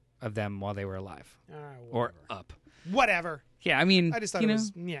out of them while they were alive or up. Whatever. Yeah, I mean, I just thought it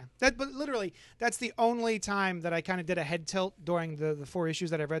was, But literally, that's the only time that I kind of did a head tilt during the 4 issues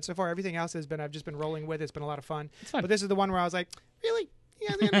that I've read so far. Everything else I've just been rolling with. It's been a lot of fun. It's fun. But this is the one where I was like, really?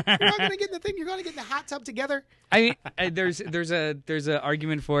 Yeah, you're not going to get in the thing. You're going to get in the hot tub together. I mean, there's a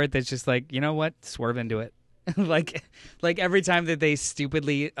argument for it that's just like, you know what, swerve into it. like every time that they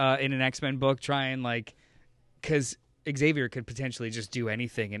stupidly in an X-Men book try and like, because Xavier could potentially just do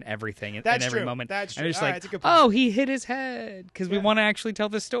anything and everything in every moment. That's true. And it's All like, right, that's a good point. oh, he hit his head because we want to actually tell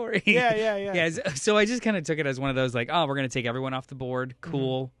the story. Yeah. So I just kind of took it as one of those like, oh, we're going to take everyone off the board.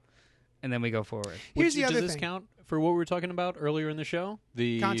 Cool. And then we go forward. Here's the other does thing. this count for what we were talking about earlier in the show?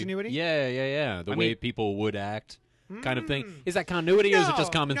 The continuity? Yeah. The way people would act kind of thing. Is that continuity or is it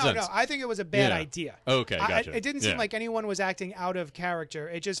just common sense? No, I think it was a bad idea. Okay, gotcha. It didn't seem like anyone was acting out of character.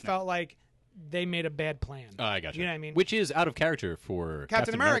 It just felt like they made a bad plan. I gotcha. You know what I mean? Which is out of character for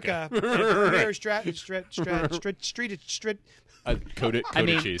Captain America. Code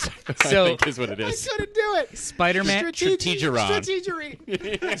cheese. So- I think is what it I is. couldn't do it. Spider-Man.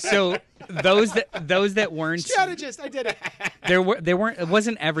 Strategery. So those that weren't Strategist. I did it. there weren't it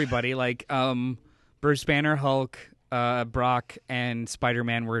wasn't everybody like Bruce Banner, Hulk, Brock, and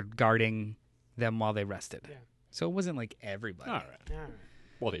Spider-Man were guarding them while they rested. Yeah. So it wasn't like everybody. All right.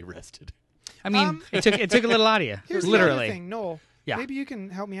 Well, they rested. I mean, it took a little out of you. Here's literally. the other thing, Noel. Yeah. Maybe you can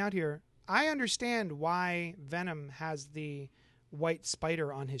help me out here. I understand why Venom has the white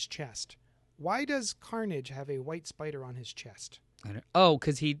spider on his chest. Why does Carnage have a white spider on his chest? Oh,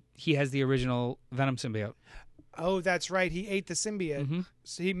 because he has the original Venom symbiote. Oh, that's right. He ate the symbiote. Mm-hmm.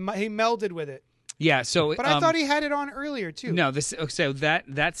 So he melded with it. Yeah. So, But I thought he had it on earlier too. No. So that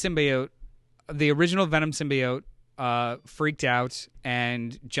symbiote, the original Venom symbiote, freaked out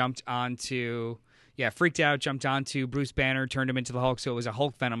and jumped onto Bruce Banner, turned him into the Hulk, so it was a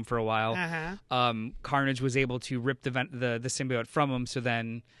Hulk Venom for a while. Carnage was able to rip the symbiote from him, so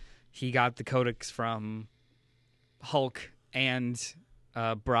then he got the codex from Hulk and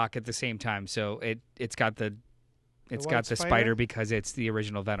Brock at the same time. So it's got the spider because it's the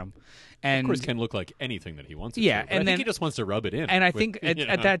original Venom. And Of course, can look like anything that he wants it Yeah, to. But and I then- think he just wants to rub it in. I with- think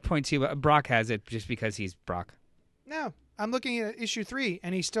at that point too, Brock has it just because he's Brock. No. I'm looking at issue 3,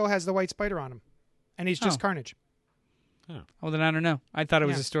 and he still has the white spider on him. And he's just Carnage. Well, then I don't know. I thought it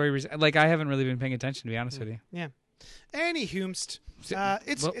was Yeah. a story. Like I haven't really been paying attention, to be honest with you. Yeah. Any humst. It's Well,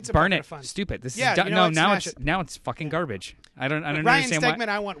 a burn bucket it. of fun. Stupid. This Yeah, is you know no. what? Now Smash it's fucking garbage. I don't Ryan understand Stegman,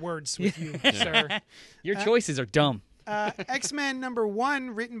 why. I want words with you, sir. Your choices are dumb. X-Men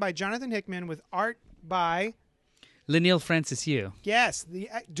 #1, written by Jonathan Hickman with art by, Leinil Francis Yu. yes, the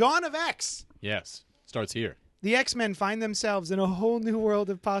Dawn of X. Yes. Starts here. The X-Men find themselves in a whole new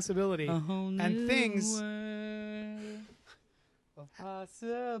world of possibility. And things of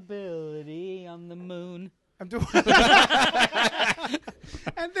possibility on the moon. I'm doing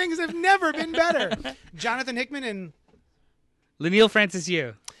and things have never been better. Jonathan Hickman and Leinil Francis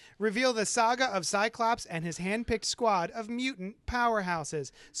Yu. reveal the saga of Cyclops and his hand-picked squad of mutant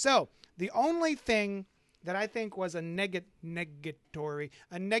powerhouses. So, the only thing that I think was a negative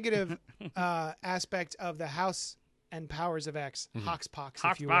aspect of the House and Powers of X,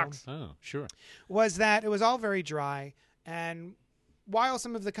 Hoxpox, if you will, Hoxpox. Oh, sure. was that it was all very dry. And while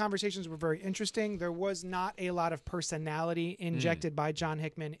some of the conversations were very interesting, there was not a lot of personality injected by John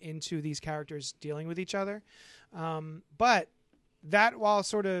Hickman into these characters dealing with each other. But that while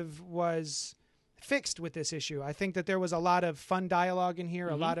sort of was fixed with this issue, I think that there was a lot of fun dialogue in here,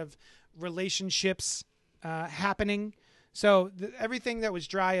 a lot of relationships happening. So everything that was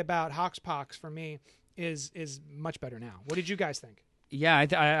dry about Hoxpox for me is much better now. What did you guys think? Yeah,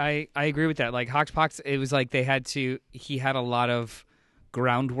 I agree with that. Like Hoxpox, it was like he had a lot of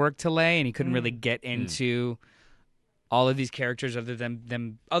groundwork to lay, and he couldn't really get into all of these characters other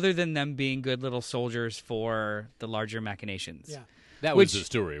than them being good little soldiers for the larger machinations. Yeah. That was the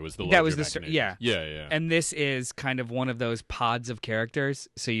story. Was the that was larger the story. machination. Yeah, yeah. And this is kind of one of those pods of characters,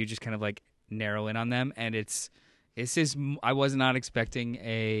 so you just kind of like narrow in on them, and I was not expecting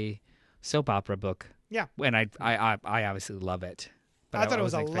a soap opera book. Yeah. And I obviously love it. But I thought it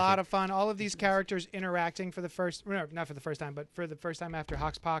was a wasn't lot expecting- of fun. All of these characters interacting for the first, no, not for the first time, but for the first time after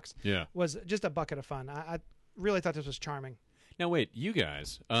Hoxpox Yeah. was just a bucket of fun. I really thought this was charming. Now wait, you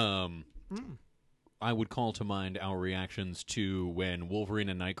guys. I would call to mind our reactions to when Wolverine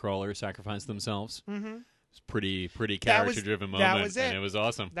and Nightcrawler sacrificed themselves. Mm-hmm. It's pretty character-driven moment, that was it. and it was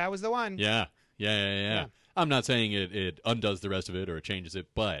awesome. That was the one. Yeah. I'm not saying it undoes the rest of it or it changes it,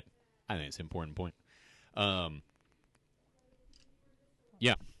 but I think it's an important point.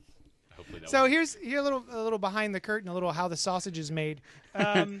 Yeah. Hopefully that So was- here's a little behind the curtain, a little how the sausage is made.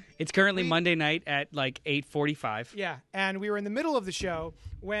 It's currently Monday night at like 8:45. Yeah, and we were in the middle of the show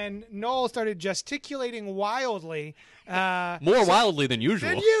when Noel started gesticulating wildly. more wildly than usual.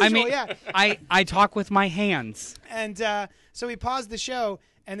 Than usual, I mean, yeah. I talk with my hands. And so we paused the show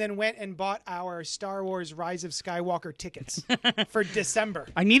and then went and bought our Star Wars Rise of Skywalker tickets for December.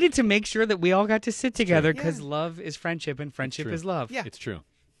 I needed to make sure that we all got to sit together because Yeah. love is friendship and friendship true. is love. Yeah. It's true.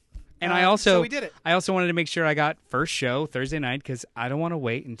 And I also so we did it. I also wanted to make sure I got first show Thursday night because I don't want to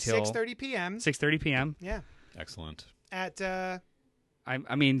wait until 6:30 p.m. 6:30 p.m. Yeah, Excellent. at the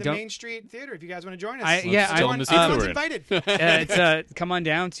I mean, don't Main Street Theater. If you guys want to join us, I- yeah, Tell them to see everyone's through invited. it's come on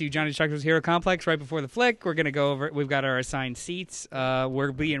down to Johnny Chuckles Hero Complex right before the flick. We're gonna go over. We've got our assigned seats.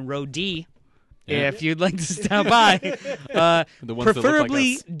 We'll be in row D. Yeah. If you'd like to stop by, The ones that look like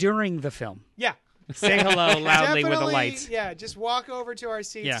preferably us. during the film. Yeah, Say hello loudly with the definitely, lights. Yeah, just walk over to our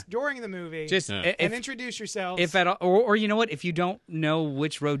seats Yeah. during the movie. Just Yeah. and if, introduce yourselves. if at all, or you know what? If you don't know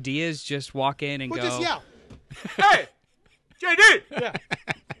which row D is, just walk in and we'll go. just yell. Hey, JD. Yeah.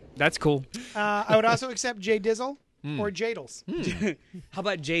 That's cool. I would also accept J Dizzle Hmm. or Jadles. How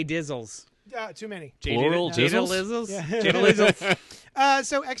about J Dizzles? Too many. Plural Dizzles? Dizzles? Yeah. Dizzles.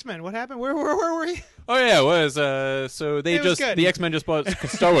 So X-Men, what happened? Where were we? Oh yeah, it was. So they It was just good. the X-Men just bought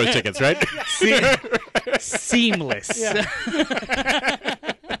Star Wars tickets, right? Seamless. Yeah.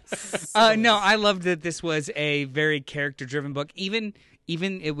 No, I loved that this was a very character-driven book. Even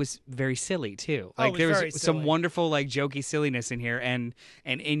it was very silly too. Oh, Like it was there very was some silly. wonderful like jokey silliness in here and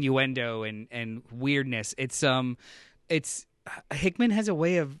innuendo and weirdness. It's Hickman has a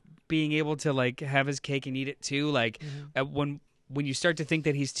way of being able to like have his cake and eat it too. Like Mm-hmm. when you start to think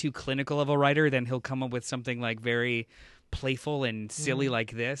that he's too clinical of a writer, then he'll come up with something like very playful and silly Mm-hmm.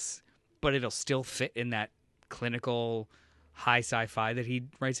 like this, but it'll still fit in that clinical high sci-fi that he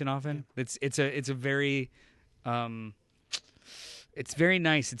writes in often. It's a very it's very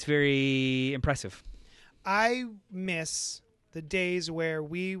nice. It's very impressive. I miss the days where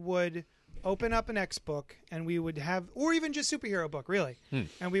we would open up an X book and we would have, or even just superhero book, really,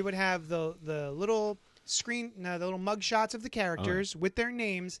 and we would have the little screen, the little mug shots of the characters with their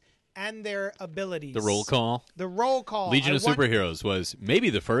names and their abilities. The roll call. The roll call. Legion I of want- Superheroes was maybe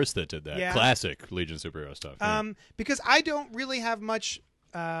the first that did that. Yeah. Classic Legion of Superhero stuff. Yeah. Because I don't really have much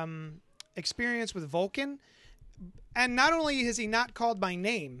experience with Vulcan. And not only is he not called by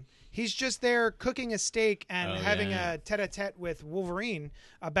name, he's just there cooking a steak and having yeah. a tete-a-tete with Wolverine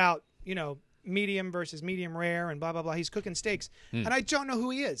about, medium versus medium rare and blah, blah, blah. He's cooking steaks. And I don't know who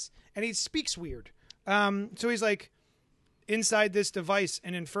he is. And he speaks weird. So he's like, inside this device,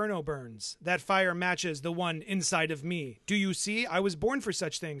 an inferno burns. That fire matches the one inside of me. Do you see? I was born for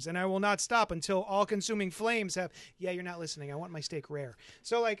such things, and I will not stop until all-consuming flames have... Yeah, you're not listening. I want my steak rare.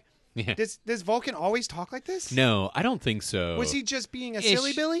 So, like... Yeah. Does Vulcan always talk like this? No, I don't think so. Was he just being a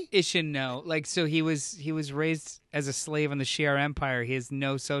silly Billy? Ish and no. Like so he was raised as a slave in the Shi'ar Empire. He has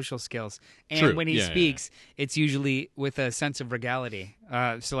no social skills. And True. when he Yeah, speaks, it's usually with a sense of regality.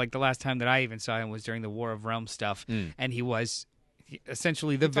 So like the last time that I even saw him was during the War of Realms stuff, and he was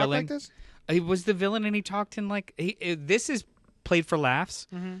essentially the Talk villain. like this? He was the villain, and he talked in like this is played for laughs,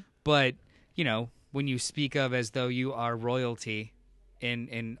 but when you speak of as though you are royalty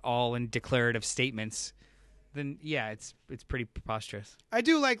in declarative statements, then yeah, it's pretty preposterous. I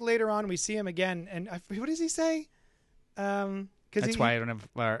do like later on we see him again, and what does he say? That's why I don't have.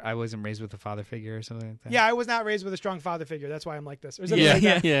 Or I wasn't raised with a father figure or something like that. Yeah, I was not raised with a strong father figure. That's why I'm like this. Or something Yeah, like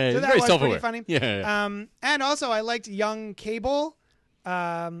that. yeah. So It's that very was self-aware. pretty funny. Yeah. And also I liked young Cable.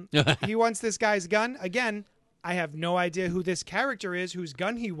 He wants this guy's gun again. I have no idea who this character is, whose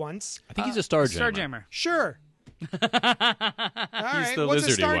gun he wants. I think he's a Starjammer. Starjammer. Sure, right, the what's a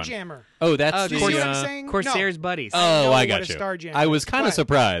lizardy one. Starjammer? Oh, that's Do you the. see what I'm saying? Corsair's buddies. know Oh, I what got a you. Starjammer I was is, kind of but-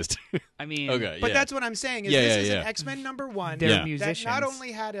 surprised. I mean, Okay, But yeah. that's what I'm saying. Is Yeah, this yeah, is yeah. an X-Men #1 they're Yeah. musicians. that not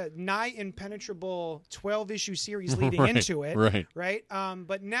only had a nigh impenetrable 12-issue series leading Right, into it, right.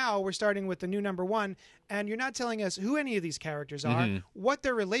 But now we're starting with the new #1, and you're not telling us who any of these characters are, Mm-hmm. what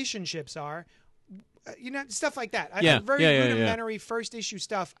their relationships are. Stuff like that. Yeah, Very yeah, yeah, yeah. rudimentary first issue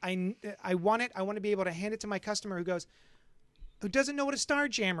stuff. I want it. I want to be able to hand it to my customer who doesn't know what a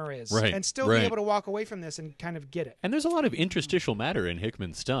Starjammer is, Right, and still right. be able to walk away from this and kind of get it. And there's a lot of interstitial matter in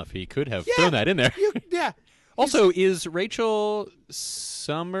Hickman's stuff. He could have thrown that in there. Yeah. Also, is Rachel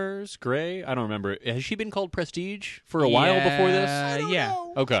Summers Gray? I don't remember. Has she been called Prestige for a while before this? Yeah.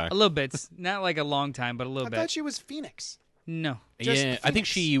 know. Okay. A little bit. Not like a long time, but a little I bit. thought she was Phoenix. No. Just Yeah, I think Phoenix.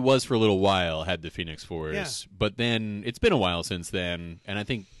 she was for a little while, had the Phoenix Force. Yeah. But then it's been a while since then, and I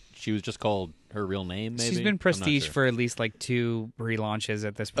think she was just called her real name, maybe? She's I'm been not Prestige sure. for at least like 2 relaunches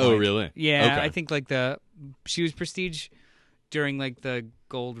at this point. Oh, really? Yeah, Okay. I think like she was Prestige during like the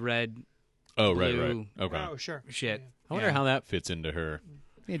gold red Oh, right, blue. right. Okay. Oh, sure. shit. I wonder how that fits into her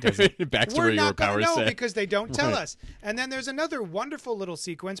It doesn't. backstory We're or not going power to know set. because they don't tell Right. us. And then there's another wonderful little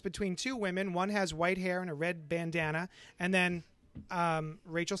sequence between two women. One has white hair and a red bandana, and then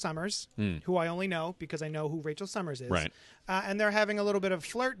Rachel Summers, who I only know because I know who Rachel Summers is. Right. And they're having a little bit of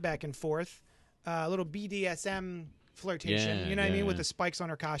flirt back and forth, a little BDSM flirtation. Yeah, you know what I mean, yeah. with the spikes on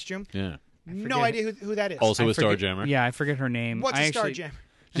her costume. Yeah. No forget- idea who that is. Also I a forget- Starjammer. Yeah, I forget her name. What's I a actually, Starjammer?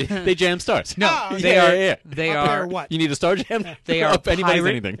 They jam stars. No, Oh, they yeah, are. yeah, yeah. They Up there are. what? You need a Starjam? They are Up anybody's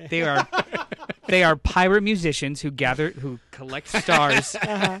pirate. anything. They are. They are pirate musicians who collect stars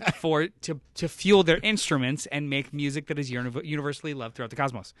to fuel their instruments and make music that is universally loved throughout the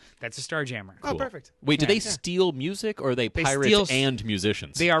cosmos. That's a Starjammer. Oh, perfect. Wait, do Yeah. they steal music or are they pirates steal- and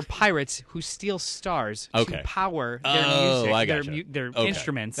musicians? They are pirates who steal stars Okay. to power their Oh, music, I their, gotcha. their Okay.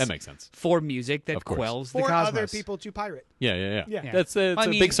 instruments. That makes sense. For music that Of course. quells the For cosmos. other people to pirate. Yeah, yeah, yeah. Yeah. That's a, it's I a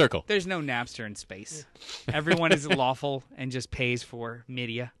mean, big circle. There's no Napster in space. Everyone is lawful and just pays for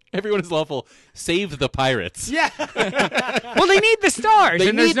media. Everyone is lawful. Save the pirates. Yeah. Well, they need the stars. They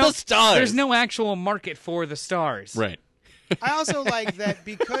and there's need no, the stars. There's no actual market for the stars. Right. I also like that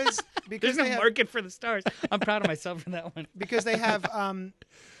because There's no they have, market for the stars. I'm proud of myself for that one. because they have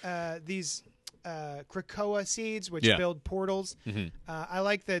these Krakoa seeds which Yeah. build portals. I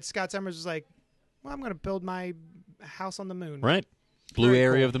like that Scott Summers was like, "Well, I'm going to build my house on the moon." Right. Blue Very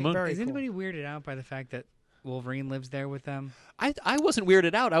area cool. of the moon. Very Is cool. anybody weirded out by the fact that Wolverine lives there with them? I wasn't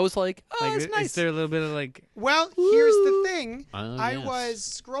weirded out. I was like, oh, Like, that's is nice. there a little bit of like? Well, here's the thing. I yes.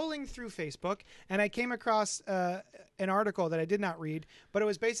 was scrolling through Facebook and I came across an article that I did not read, but it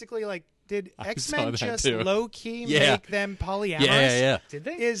was basically like, did I X saw Men that just too. low key Yeah. make them polyamorous? yeah. Did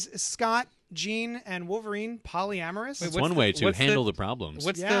they? Is Scott, Jean, and Wolverine polyamorous? It's what's one the- way to what's the- handle the problems.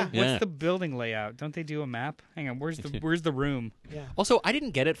 What's Yeah. the Yeah. what's the building layout? Don't they do a map? Hang on, where's the room? Yeah. Also, I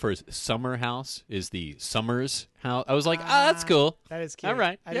didn't get it for Summer House is the Summers house. I was like, that's cool. That is cute. All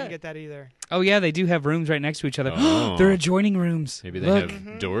right, I didn't yeah. get that either. Oh yeah, they do have rooms right next to each other. Oh. They're adjoining rooms. Maybe they Look,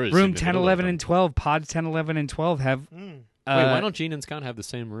 have doors. room in the 10, middle of 11, them. and 12. Pods 10, 11, and 12 have. Wait, why don't Gene and Scott have the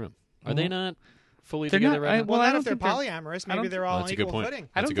same room? Are they not fully They're together not- right now? Well, I not don't if they're think they're- polyamorous. I don't Maybe they're all That's on a good equal point. footing.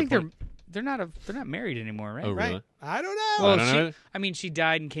 I That's don't a think good they're not married anymore, right? Oh, Right. really? I don't know. Well, I don't know. I mean, she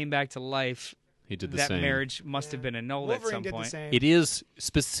died and came back to life. He did the That same. marriage must have been annulled at Wolverine some did point. the same. It is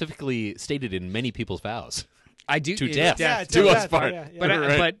specifically stated in many people's vows. I do To it's death. Yeah, To us death, part. yeah, yeah. But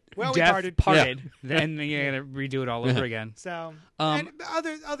Right. but Well, we death parted. then you gotta redo it all over again. So, Um, and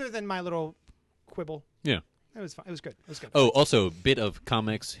other than my little quibble, Yeah. it was fine. It was good. It was good. Oh, also, bit of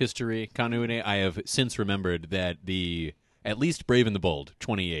comics history continuity. I have since remembered that at least Brave and the Bold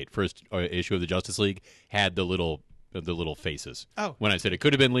 28 first issue of the Justice League had the little faces. Oh. When I said it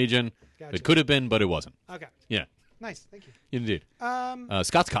could have been Legion, Gotcha. it could have been, but it wasn't. Okay. Yeah, Nice. Thank you. indeed.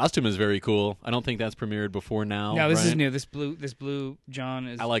 Scott's costume is very cool. I don't think that's premiered before now. No, this is right? new. This blue John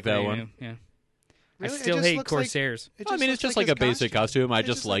is. I like that very one. new. Yeah. Really? I It still just hate looks like- Corsairs. It I mean, it's looks just like his a basic costume. I It's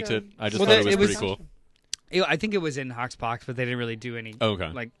just liked it. I just Well, thought that- it was it pretty was- cool. I think it was in Hoxpox, but they didn't really do any Okay.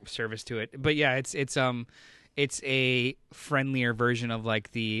 like service to it. But yeah, it's a friendlier version of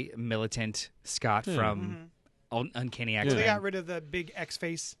like the militant Scott from Uncanny X-Men. So they got rid of the big X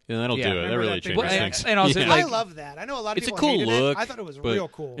face. Yeah, that'll Yeah. do it. That Remember really that big changes red things. and also, Yeah. like- I love that. I know a lot of It's a people cool hated look, it. I thought it was but- real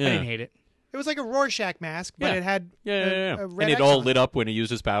cool. yeah. I didn't hate it. It was like a Rorschach mask, but Yeah. it had Yeah. a red And it X all on lit up when he used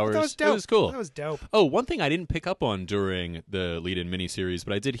his powers. That was dope. It was cool. That was dope. Oh, one thing I didn't pick up on during the lead-in miniseries,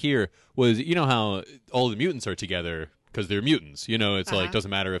 but I did hear was, you know how all the mutants are together because they're mutants. You know, it's like doesn't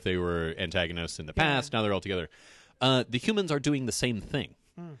matter if they were antagonists in the past. Now they're all together. The humans are doing the same thing.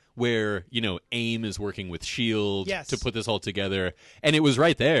 where AIM is working with Shield Yes. to put this all together, and it was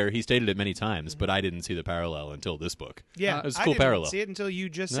right there. He stated it many times, but I didn't see the parallel until this book. Yeah, It was a I cool didn't parallel. see it until you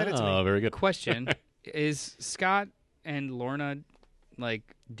just said it to Oh, me. very good. Question: Is Scott and Lorna like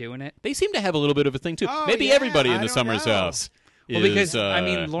doing it? They seem to have a little bit of a thing too. Oh, Maybe yeah, everybody in I the don't Summers know. house. Well, because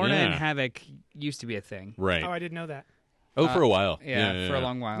is, Lorna and yeah. Havoc used to be a thing. Right. Oh, I didn't know that. For a while. Yeah, for a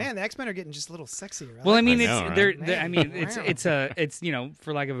long while. Man, the X-Men are getting just a little sexier. Well, I mean, I it's know, right? they're I mean, Man. it's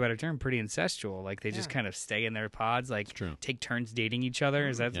for lack of a better term, pretty incestual. Like they just Yeah. kind of stay in their pods, like true. take turns dating each other.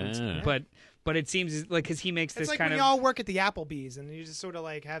 Is that? Yeah. But it seems like because he makes It's this like kind when of y'all work at the Applebee's and you just sort of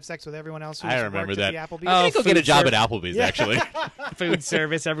like have sex with everyone else who I just remember worked that. at the Applebee's. Oh, I think go get a food job serv- at Applebee's, actually. food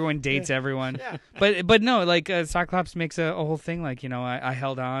service. Everyone dates everyone. Yeah. But no, like Cyclops makes a whole thing. Like I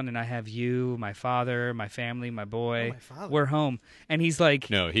held on and I have you, my father, my family, my boy. Oh, my father. We're home, and he's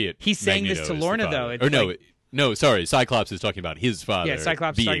like, No, he's saying this Magneto to is the Lorna father. though. It's Or no, like- no, sorry. Cyclops is talking about his father. yeah,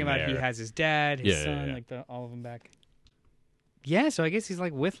 Cyclops is being talking about there. he has his dad, his Yeah, son, yeah. like all of them back. Yeah, so I guess he's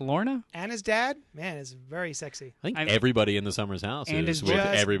like with Lorna. And his dad, man, is very sexy. I think I'm- everybody in the Summers house And is is with just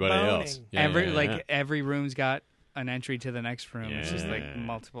everybody boning. else. Every room's got an entry to the next room. It's just like Yeah.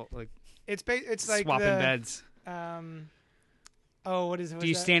 multiple, like It's like swapping the, beds. What is it? Do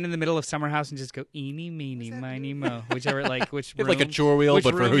you stand in the middle of summer house and just go eeny meeny miny mo, whichever which It's room? like a chore wheel, which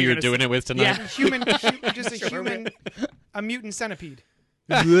but for room who you're you're gonna doing it with tonight. a mutant centipede.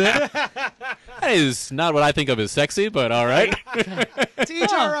 That is not what I think of as sexy, but all right. To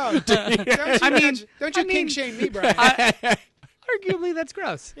each our own. Don't you king shame me, Brian? Arguably, that's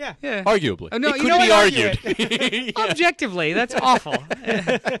gross. Yeah. Yeah. Arguably. Oh, no, it you could know be what? argued. Objectively, that's awful.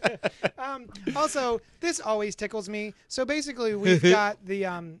 Also, this always tickles me. So basically, we've got the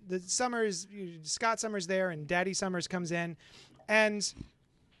Summers, Scott Summers there, and Daddy Summers comes in, and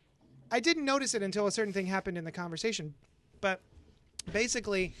I didn't notice it until a certain thing happened in the conversation, but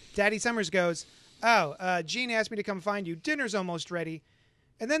basically, Daddy Summers goes, "Oh, Jean asked me to come find you. Dinner's almost ready,"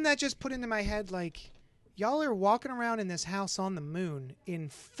 and then that just put into my head like, y'all are walking around in this house on the moon in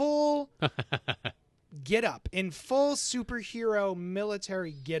full get up, in full superhero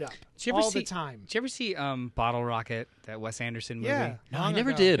military get up all the time. Did you ever see Bottle Rocket, that Wes Anderson movie? Yeah. No, I long never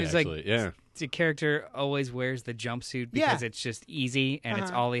ago. did, It's like- actually. Yeah. The character always wears the jumpsuit because Yeah. it's just easy and it's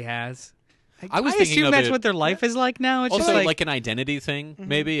Uh-huh. all he has. I was I thinking assume of that's it what their life is like now. It's also just like an identity thing,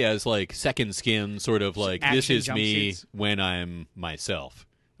 maybe, as like second skin, sort of like, this Action is me jumpsuits. when I'm myself.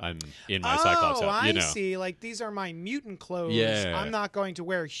 I'm in my Cyclops outfit, I see. Like, these are my mutant clothes. Yeah. I'm not going to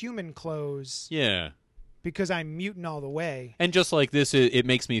wear human clothes Yeah. because I'm mutant all the way. And just like this, it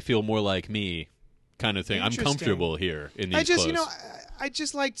makes me feel more like me kind of thing. I'm Interesting. comfortable here in these I just, clothes. I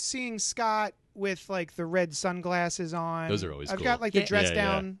just liked seeing Scott with like the red sunglasses on. Those are always I've cool. got like the Yeah. dress Yeah, yeah.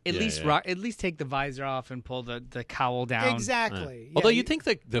 down. At Yeah, least yeah. at least take the visor off and pull the cowl down. Exactly. Yeah, Although you'd think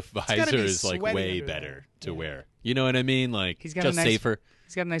the gotta visor be is like sweaty way under better there. to Yeah. wear. You know what I mean? Like, He's got just a nice, safer.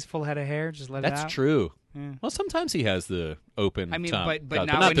 He's got a nice full head of hair. Just let it out. That's true. Yeah. Well, sometimes he has the open I mean, top. but top,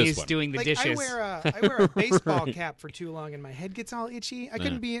 not when this he's one. doing the like dishes. I wear a baseball cap for too long and my head gets all itchy. I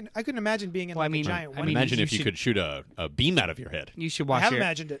couldn't imagine being in Well, I like mean- a giant I one. mean, Imagine you if you should- could shoot a beam out of your head. You should I wash have your.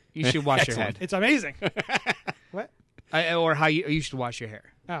 imagined it. You should wash your Excellent. head. It's amazing. What? Or how you should wash your hair.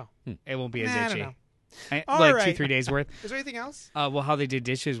 Oh. It won't be as Nah, I don't itchy. know. Like right. 2-3 days worth. Is there anything else? Well, how they did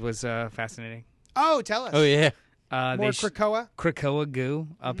dishes was fascinating. Oh, tell us. Oh yeah. They More Krakoa. Krakoa goo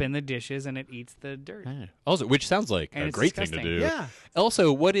up in the dishes and it eats the dirt. Also, which sounds like And a it's great thing to disgusting. do. Yeah.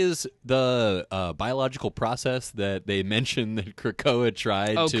 Also, what is the biological process that they mentioned that Krakoa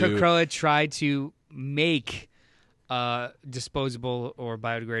tried Oh, to? Krakoa tried to make disposable or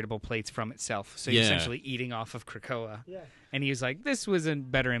biodegradable plates from itself. So you're Yeah. essentially eating off of Krakoa. Yeah. And he was like, this was a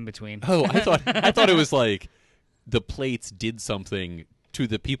better in between. Oh, I thought it was like the plates did something to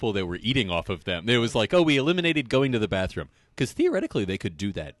the people that were eating off of them. It was like, oh, we eliminated going to the bathroom because theoretically they could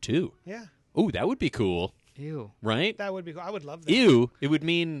do that too. Yeah. Oh, that would be cool, Ew. right? That would be cool. I would love that. Ew, it would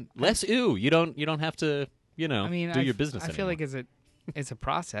mean less ew. You don't have to, I mean, do your business. I feel anymore. like it's a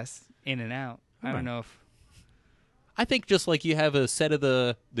process in and out. I don't know if I think just like you have a set of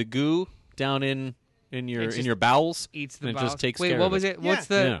the goo down in your bowels, eats the and it bowels. just takes Wait, care what of was it. it? What's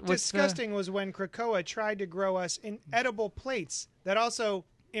Yeah. the Yeah. what's Disgusting was when Krakoa tried to grow us in edible plates that also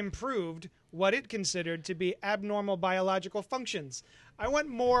improved what it considered to be abnormal biological functions. I want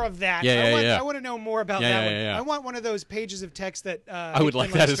more of that. I want to know more about that one. Yeah. I want one of those pages of text that I would Hickman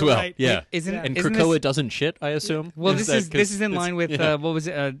like that likes as to well. write. Yeah. Isn't Yeah. And isn't Krakoa this, doesn't shit, I assume. well, Is this that is in 'cause line with yeah. what was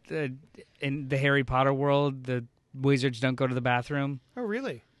it in the Harry Potter world? The wizards don't go to the bathroom. Oh,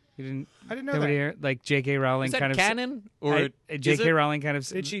 really? You didn't. I didn't know Nobody that. hear? Like J.K. Rowling Is that kind of canon or is J.K. it? Rowling kind of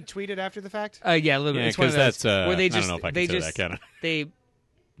Did she tweet it after the fact? yeah, a little bit. Yeah, It's one of 'cause those that's, where they I don't just know if I they consider just that canon. they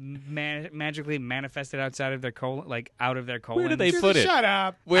magically manifested outside of their colon, like out of their colon. Where do they put it? Shut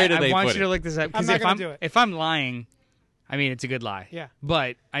up. Where do I they want put you it? to look this up I'm because not gonna do it. if I'm lying, I mean it's a good lie. Yeah.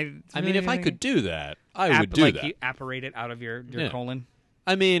 But I mean, if I could do that, I would do like that. you apparate it out of your Yeah. colon.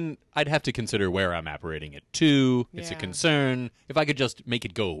 I mean, I'd have to consider where I'm apparating it to. It's a Yeah. concern. If I could just make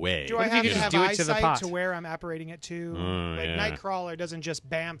it go away. Do What I if you have could to just have do it to the eyesight pot? to where I'm apparating it to? Like yeah. Nightcrawler doesn't just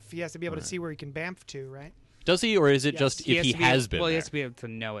bamf. He has to be able to see where he can bamf to, right? Does he, or is it Yes. just if he has been well, he there? has to be able to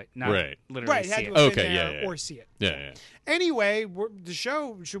know it, not Right. literally Right, he had see to it. have Okay, been there yeah, yeah. or see it. Yeah. Anyway, the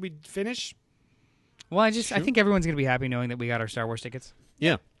show, should we finish? Well, I think everyone's gonna be happy knowing that we got our Star Wars tickets.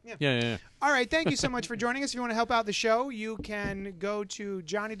 Yeah. Yeah. Yeah. All right, thank you so much for joining us. If you want to help out the show, you can go to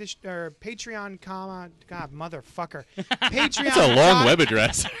Patreon, God, motherfucker. Patreon. It's a long web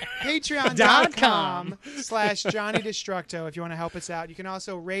address. Patreon.com/Johnny Destructo if you want to help us out. You can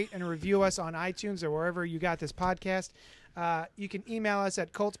also rate and review us on iTunes or wherever you got this podcast. You can email us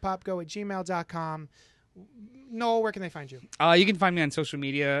at cultspopgo@gmail.com. Noel, where can they find you? You can find me on social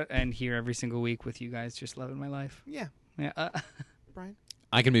media and here every single week with you guys, just loving my life. Yeah, Yeah. Brian.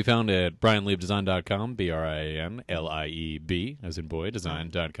 I can be found at brianliebdesign.com, BrianLieb, as in boy,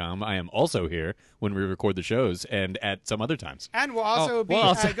 design.com. I am also here when we record the shows and at some other times. And we'll also be we'll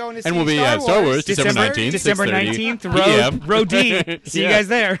also- going to see And we'll be at Star Wars December 19th, December 6:30 19th, PM. row D. See you Yeah. guys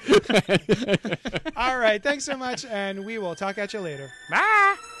there. All right, thanks so much, and we will talk at you later.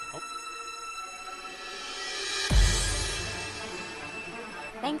 Bye.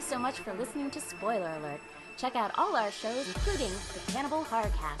 Thanks so much for listening to Spoiler Alert. Check out all our shows, including the Cannibal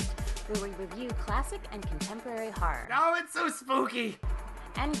Horrorcast, where we review classic and contemporary horror. Oh, it's so spooky.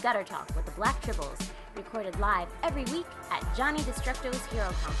 And Gutter Talk with the Black Tribbles, recorded live every week at Johnny Destructo's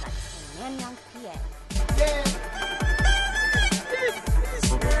Hero Complex in Nanyang, PA.